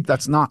night's sleep.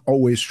 That's not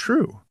always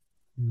true.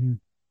 Mm-hmm.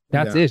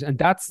 That's it. And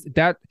that's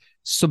that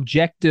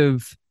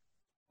subjective,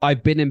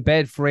 I've been in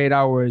bed for 8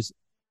 hours,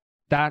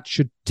 that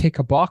should tick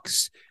a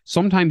box.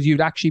 Sometimes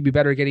you'd actually be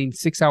better getting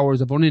 6 hours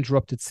of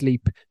uninterrupted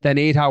sleep than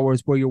 8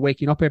 hours where you're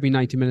waking up every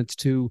 90 minutes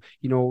to,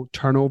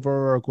 turn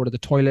over or go to the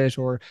toilet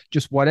or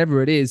just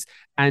whatever it is.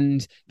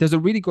 And there's a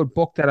really good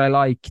book that I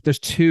like. There's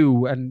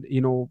two, and,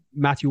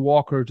 Matthew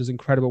Walker does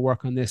incredible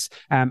work on this.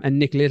 And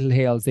Nick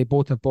Littlehales, they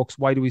both have books,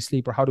 Why Do We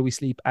Sleep or How Do We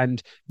Sleep?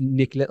 And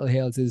Nick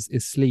Littlehales is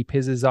Sleep.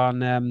 His is on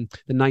the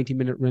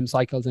 90-minute REM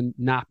cycles and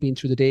napping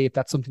through the day, if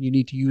that's something you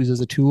need to use as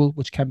a tool,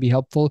 which can be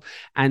helpful.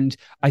 And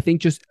I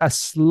think just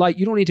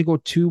you don't need to go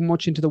too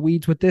much into the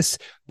weeds with this,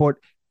 but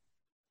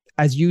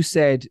as you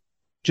said,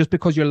 just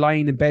because you're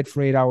lying in bed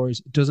for 8 hours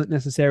doesn't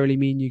necessarily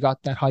mean you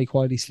got that high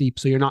quality sleep.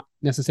 So you're not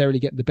necessarily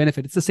getting the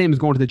benefit. It's the same as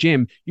going to the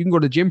gym. You can go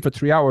to the gym for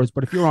 3 hours,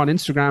 but if you're on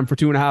Instagram for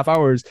 2.5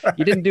 hours,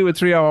 you didn't do a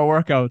 3-hour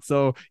workout.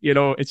 So,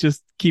 it's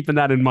just keeping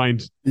that in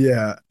mind.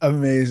 Yeah.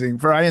 Amazing.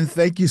 Brian,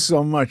 thank you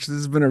so much. This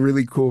has been a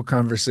really cool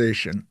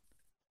conversation.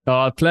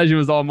 Pleasure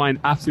was all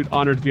mine. Absolute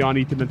honor to be on,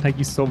 Ethan. And thank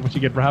you so much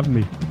again for having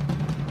me.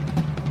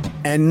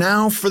 And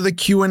now for the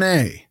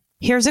Q&A.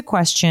 Here's a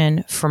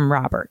question from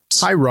Robert.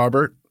 Hi,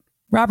 Robert.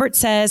 Robert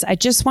says, I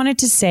just wanted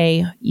to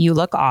say you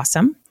look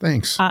awesome.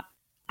 Thanks.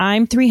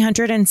 I'm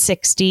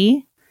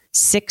 360,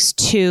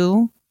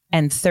 6'2",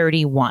 and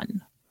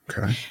 31.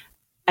 Okay.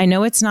 I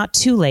know it's not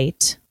too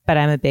late, but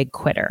I'm a big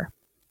quitter.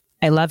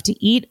 I love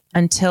to eat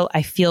until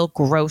I feel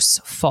gross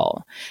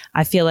full.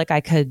 I feel like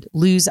I could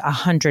lose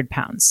 100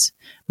 pounds.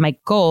 My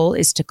goal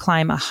is to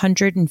climb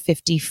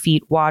 150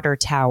 feet water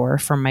tower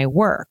from my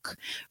work.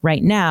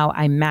 Right now,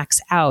 I max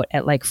out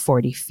at like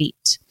 40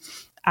 feet.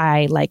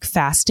 I like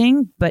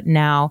fasting, but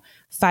now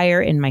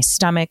fire in my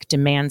stomach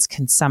demands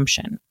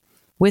consumption.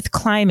 With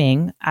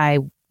climbing,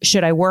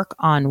 should I work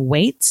on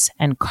weights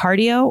and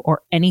cardio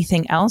or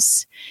anything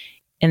else?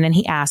 And then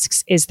he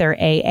asks, is there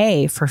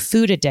AA for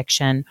food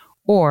addiction,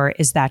 or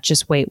is that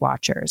just Weight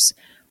Watchers?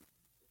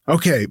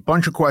 Okay,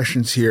 bunch of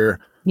questions here.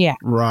 Yeah.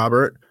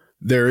 Robert,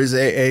 there is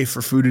AA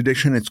for food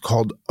addiction. It's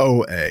called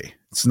OA.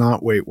 It's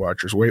not Weight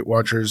Watchers. Weight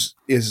Watchers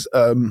is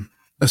a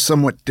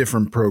somewhat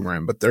different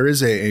program, but there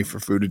is AA for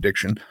food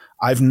addiction.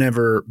 I've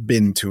never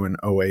been to an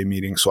OA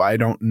meeting, so I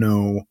don't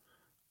know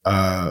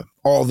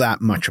all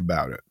that much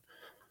about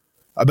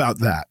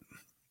that.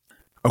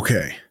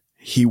 Okay.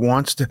 He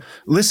wants to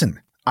listen.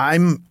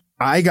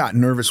 I got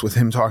nervous with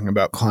him talking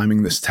about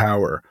climbing this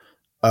tower,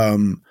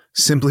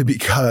 simply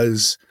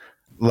because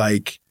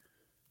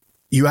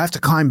you have to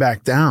climb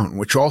back down,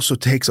 which also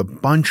takes a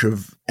bunch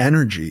of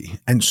energy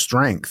and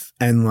strength.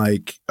 And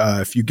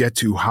if you get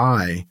too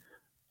high,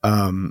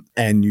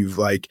 and you've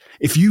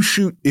if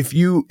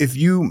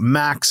you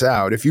max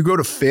out, if you go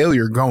to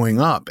failure going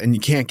up and you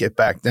can't get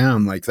back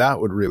down, that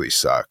would really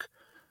suck.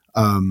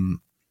 And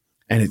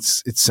it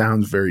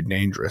sounds very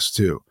dangerous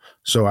too.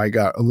 So I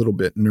got a little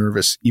bit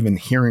nervous even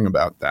hearing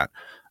about that.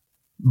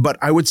 But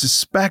I would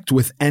suspect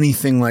with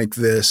anything like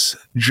this,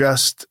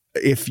 just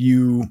if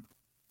you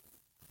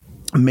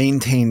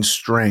maintain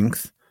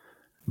strength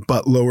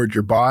but lowered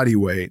your body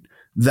weight,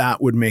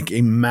 that would make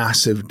a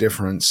massive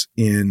difference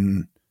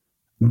in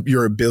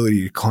your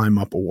ability to climb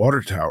up a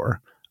water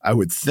tower, I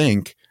would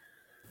think.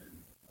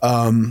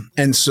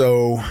 And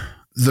so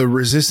the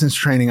resistance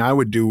training I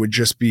would do would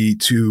just be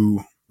to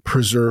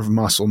preserve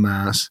muscle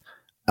mass.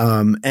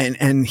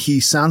 And he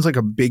sounds like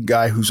a big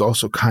guy who's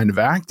also kind of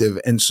active.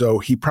 And so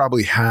he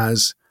probably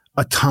has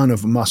a ton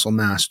of muscle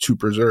mass to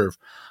preserve.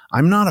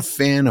 I'm not a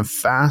fan of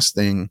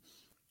fasting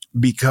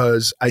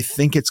because I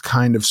think it's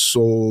kind of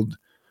sold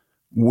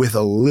with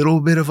a little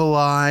bit of a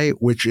lie,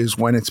 which is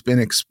when it's been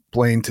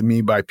explained to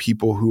me by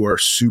people who are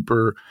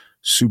super,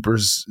 super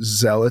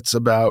zealots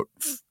about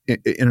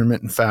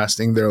intermittent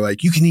fasting. They're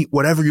like, you can eat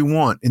whatever you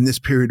want in this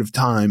period of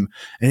time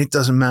and it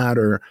doesn't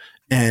matter.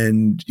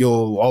 And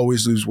you'll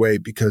always lose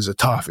weight because of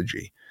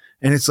autophagy.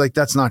 And it's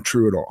that's not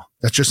true at all.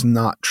 That's just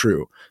not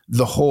true.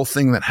 The whole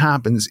thing that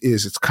happens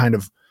is it's kind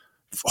of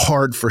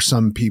hard for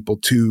some people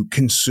to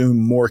consume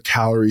more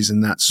calories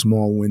in that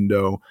small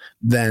window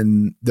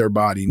than their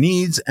body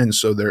needs. And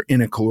so they're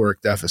in a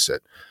caloric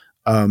deficit.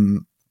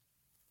 And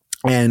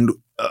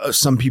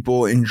some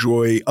people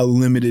enjoy a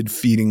limited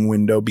feeding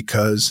window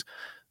because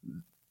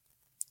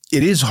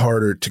it is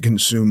harder to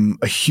consume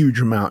a huge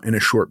amount in a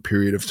short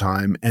period of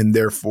time. And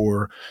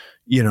therefore,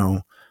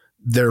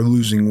 they're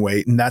losing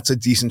weight, and that's a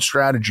decent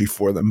strategy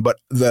for them. But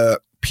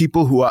the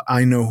people who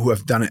I know who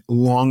have done it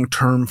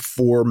long-term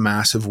for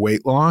massive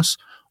weight loss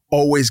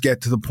always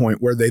get to the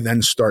point where they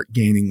then start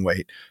gaining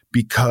weight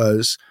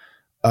because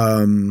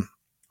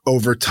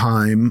over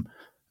time,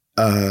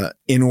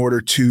 in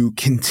order to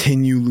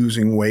continue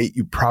losing weight,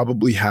 you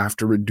probably have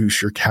to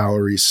reduce your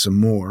calories some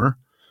more.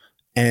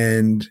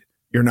 And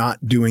you're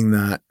not doing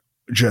that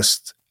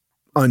just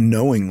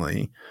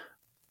unknowingly.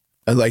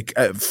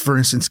 For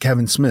instance,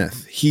 Kevin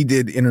Smith, he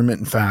did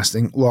intermittent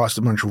fasting, lost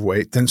a bunch of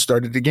weight, then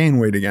started to gain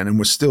weight again and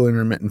was still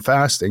intermittent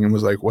fasting and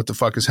was like, what the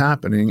fuck is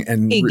happening?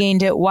 And he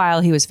gained it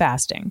while he was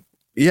fasting.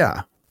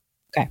 Yeah.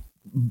 Okay.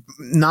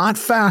 not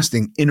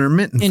fasting,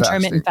 intermittent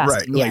fasting.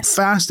 Right. Yes. Like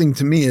fasting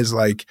to me is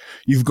like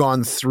you've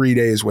gone 3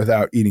 days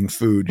without eating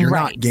food. You're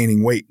not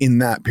gaining weight in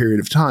that period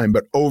of time,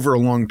 but over a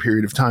long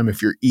period of time,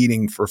 if you're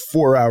eating for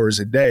 4 hours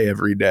a day,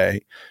 every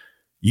day,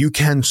 you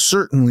can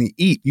certainly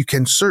eat. You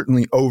can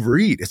certainly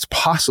overeat. It's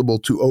possible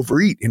to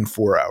overeat in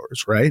 4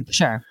 hours, right?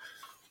 Sure.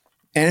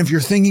 And if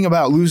you're thinking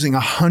about losing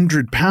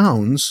 100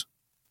 pounds,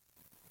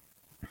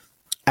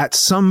 at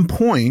some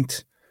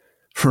point,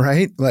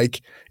 right?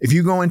 Like if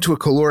you go into a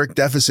caloric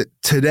deficit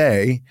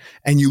today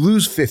and you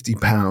lose 50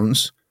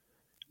 pounds,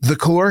 the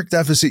caloric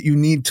deficit you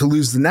need to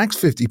lose the next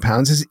 50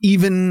 pounds is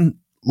even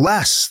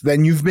less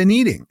than you've been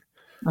eating,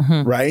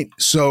 right?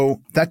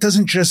 So that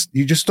doesn't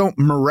you just don't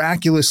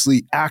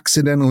miraculously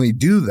accidentally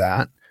do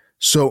that.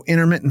 So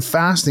intermittent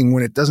fasting,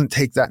 when it doesn't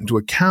take that into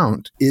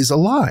account, is a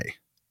lie.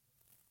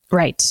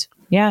 Right.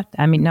 Yeah.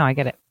 I mean, no, I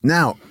get it.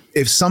 Now,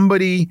 if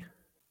somebody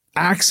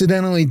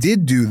accidentally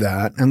did do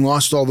that and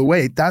lost all the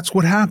weight, that's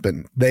what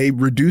happened. They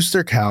reduced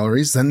their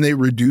calories, then they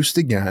reduced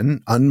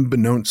again,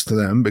 unbeknownst to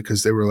them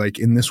because they were like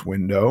in this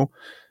window.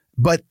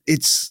 But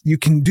you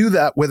can do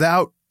that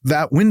without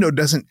that window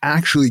doesn't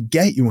actually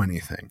get you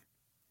anything.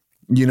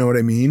 You know what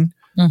I mean?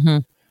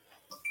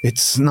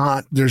 It's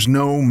not, there's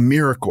no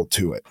miracle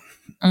to it.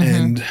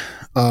 And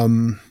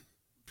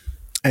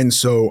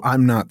so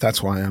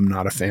that's why I'm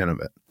not a fan of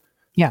it.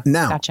 Yeah.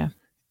 Now, gotcha.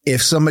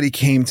 If somebody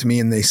came to me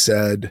and they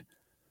said,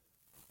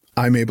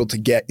 I'm able to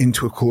get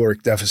into a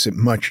caloric deficit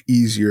much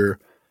easier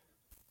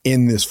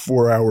in this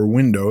 4 hour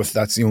window, if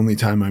that's the only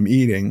time I'm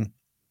eating.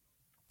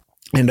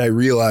 And I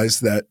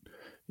realize that,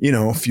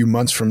 a few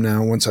months from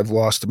now, once I've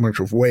lost a bunch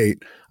of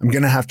weight, I'm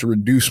going to have to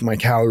reduce my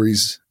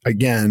calories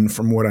again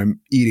from what I'm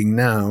eating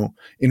now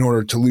in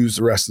order to lose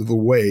the rest of the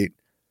weight.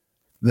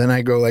 Then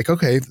I go like,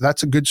 okay,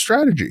 that's a good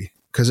strategy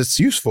because it's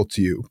useful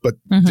to you. But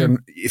then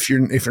if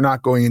you're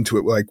not going into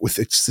it like with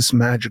it's this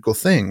magical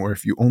thing where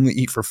if you only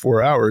eat for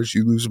 4 hours,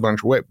 you lose a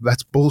bunch of weight.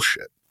 That's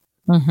bullshit.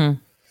 So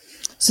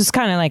it's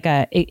kind of like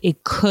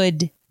it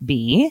could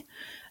be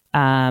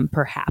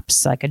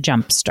perhaps like a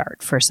jump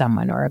start for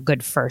someone or a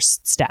good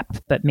first step,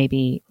 but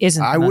maybe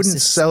isn't. I wouldn't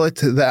sell it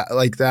to that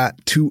like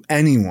that to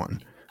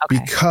anyone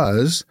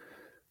because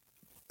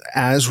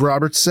as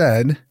Robert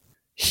said,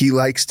 he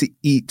likes to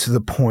eat to the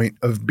point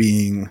of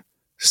being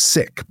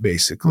sick,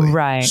 basically.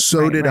 Right.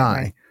 So did I.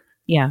 Right.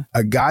 Yeah.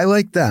 A guy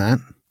like that,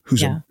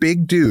 who's a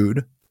big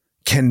dude,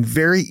 can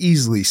very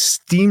easily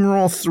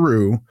steamroll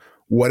through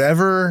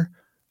whatever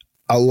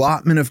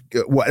allotment of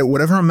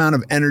whatever amount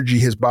of energy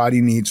his body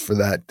needs for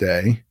that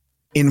day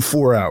in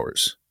 4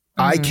 hours.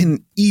 I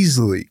can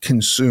easily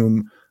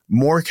consume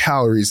more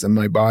calories than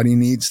my body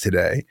needs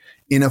today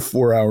in a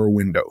 4 hour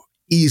window.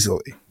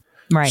 Easily.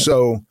 Right.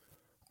 So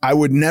I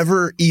would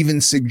never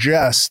even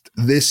suggest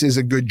this is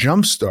a good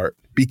jump start.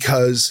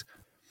 Because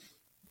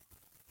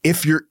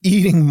if you're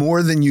eating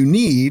more than you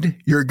need,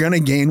 you're going to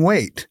gain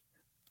weight.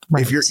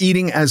 Right. If you're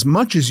eating as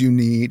much as you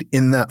need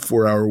in that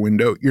 4 hour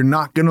window, you're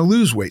not going to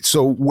lose weight.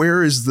 So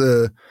where is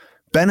the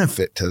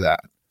benefit to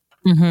that?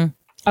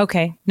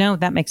 Okay. No,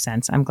 that makes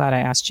sense. I'm glad I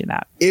asked you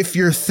that. If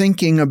you're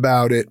thinking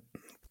about it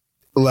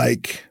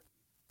like,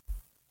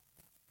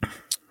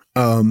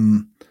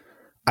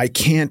 I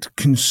can't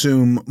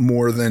consume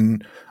more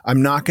than,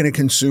 I'm not going to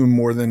consume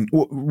more than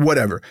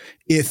whatever.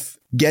 If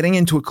getting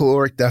into a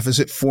caloric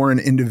deficit for an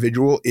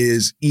individual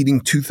is eating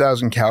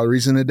 2,000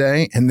 calories in a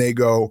day and they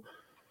go,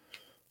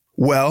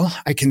 well,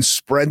 I can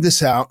spread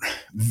this out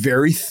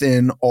very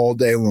thin all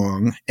day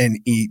long and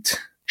eat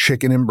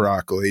chicken and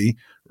broccoli,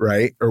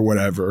 right? Or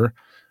whatever,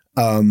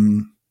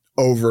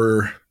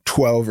 over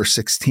 12 or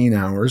 16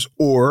 hours,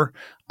 or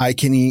I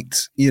can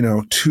eat,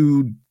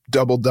 2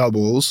 double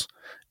doubles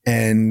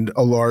and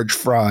a large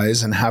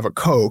fries and have a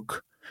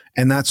Coke.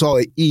 And that's all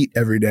I eat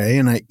every day.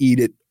 And I eat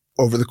it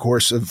over the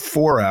course of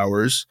 4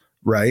 hours,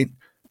 right?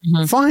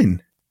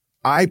 Fine.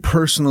 I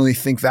personally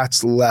think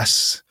that's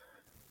less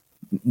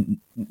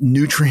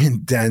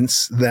nutrient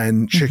dense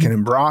than chicken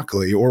and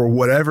broccoli or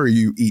whatever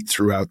you eat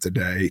throughout the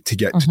day to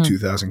get to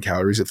 2,000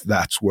 calories, if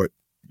that's what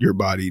your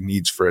body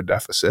needs for a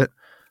deficit.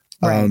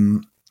 Right.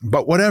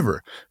 But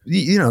whatever,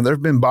 there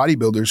have been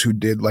bodybuilders who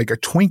did like a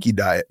Twinkie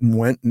diet and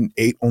went and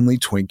ate only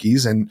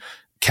Twinkies and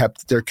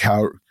kept their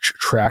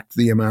tracked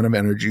the amount of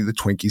energy the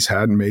Twinkies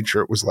had and made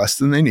sure it was less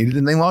than they needed,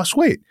 and they lost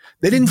weight.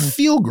 They didn't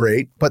feel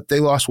great, but they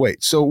lost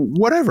weight. So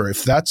whatever,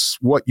 if that's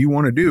what you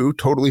want to do,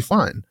 totally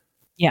fine.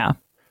 Yeah.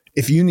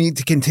 If you need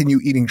to continue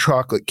eating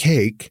chocolate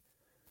cake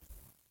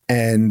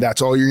and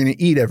that's all you're going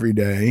to eat every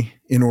day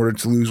in order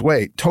to lose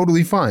weight,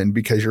 totally fine,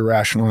 because you're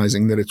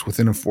rationalizing that it's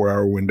within a 4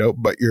 hour window,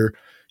 but you're,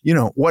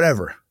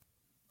 whatever.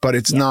 But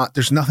it's not,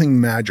 there's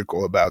nothing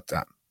magical about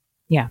that.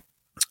 Yeah.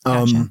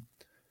 Gotcha.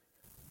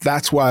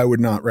 That's why I would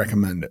not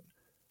recommend it.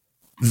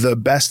 The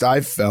best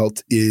I've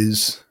felt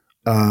is,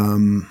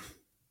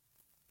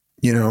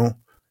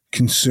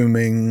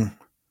 consuming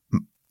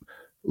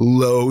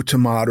low to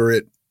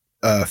moderate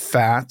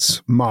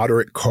fats,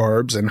 moderate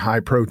carbs, and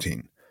high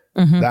protein.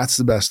 That's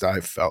the best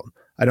I've felt.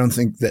 I don't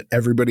think that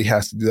everybody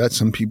has to do that.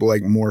 Some people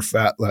like more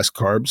fat, less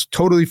carbs.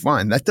 Totally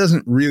fine. That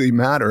doesn't really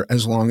matter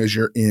as long as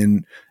you're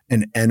in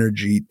an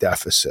energy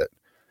deficit.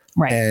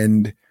 Right.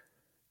 And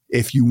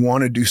if you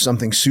want to do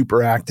something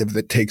super active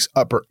that takes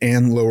upper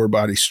and lower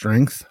body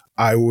strength,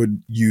 I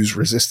would use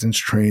resistance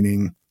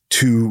training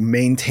to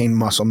maintain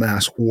muscle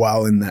mass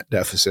while in that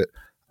deficit.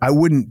 I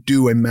wouldn't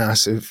do a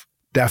massive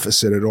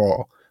deficit at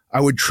all.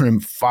 I would trim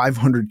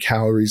 500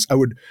 calories. I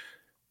would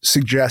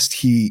suggest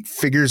he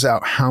figures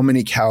out how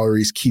many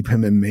calories keep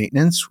him in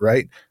maintenance,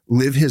 right?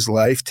 Live his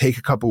life, take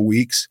a couple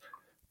weeks,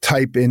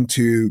 type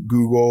into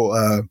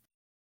Google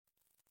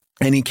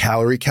any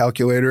calorie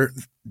calculator,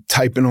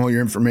 type in all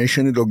your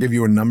information. It'll give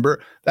you a number.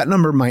 That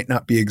number might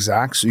not be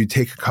exact. So you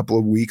take a couple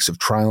of weeks of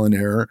trial and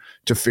error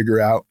to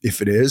figure out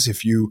if it is.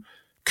 If you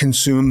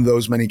consume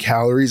those many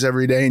calories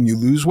every day and you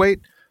lose weight,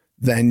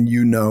 then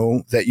you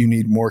know that you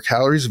need more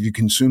calories. If you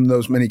consume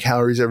those many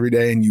calories every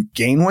day and you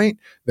gain weight,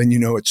 then you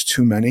know it's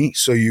too many.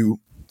 So you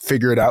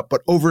figure it out.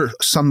 But over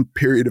some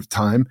period of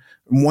time,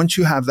 once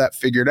you have that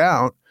figured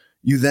out,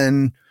 you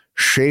then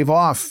shave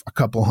off a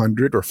couple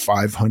hundred or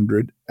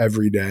 500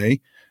 every day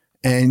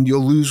and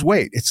you'll lose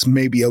weight. It's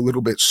maybe a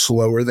little bit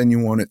slower than you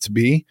want it to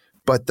be,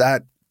 but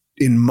that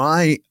in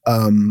my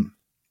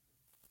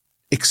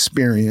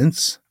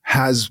experience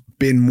has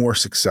been more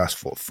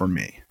successful for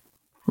me.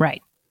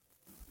 Right.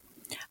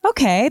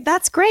 Okay,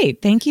 that's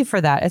great. Thank you for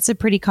that. It's a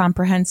pretty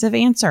comprehensive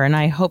answer, and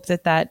I hope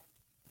that that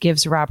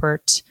gives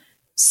Robert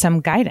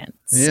some guidance.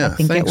 Yeah, I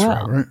think thanks, it will.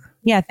 Robert.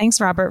 Yeah, thanks,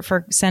 Robert,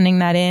 for sending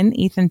that in.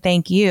 Ethan,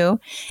 thank you.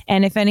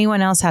 And if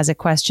anyone else has a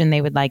question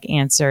they would like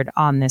answered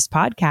on this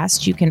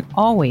podcast, you can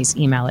always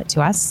email it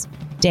to us,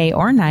 day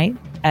or night,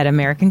 at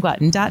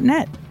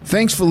americanglutton.net.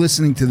 Thanks for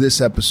listening to this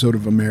episode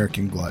of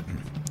American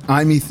Glutton.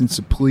 I'm Ethan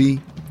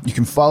Suplee. You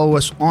can follow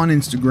us on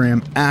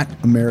Instagram at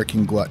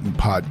American Glutton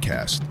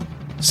Podcast.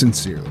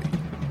 Sincerely.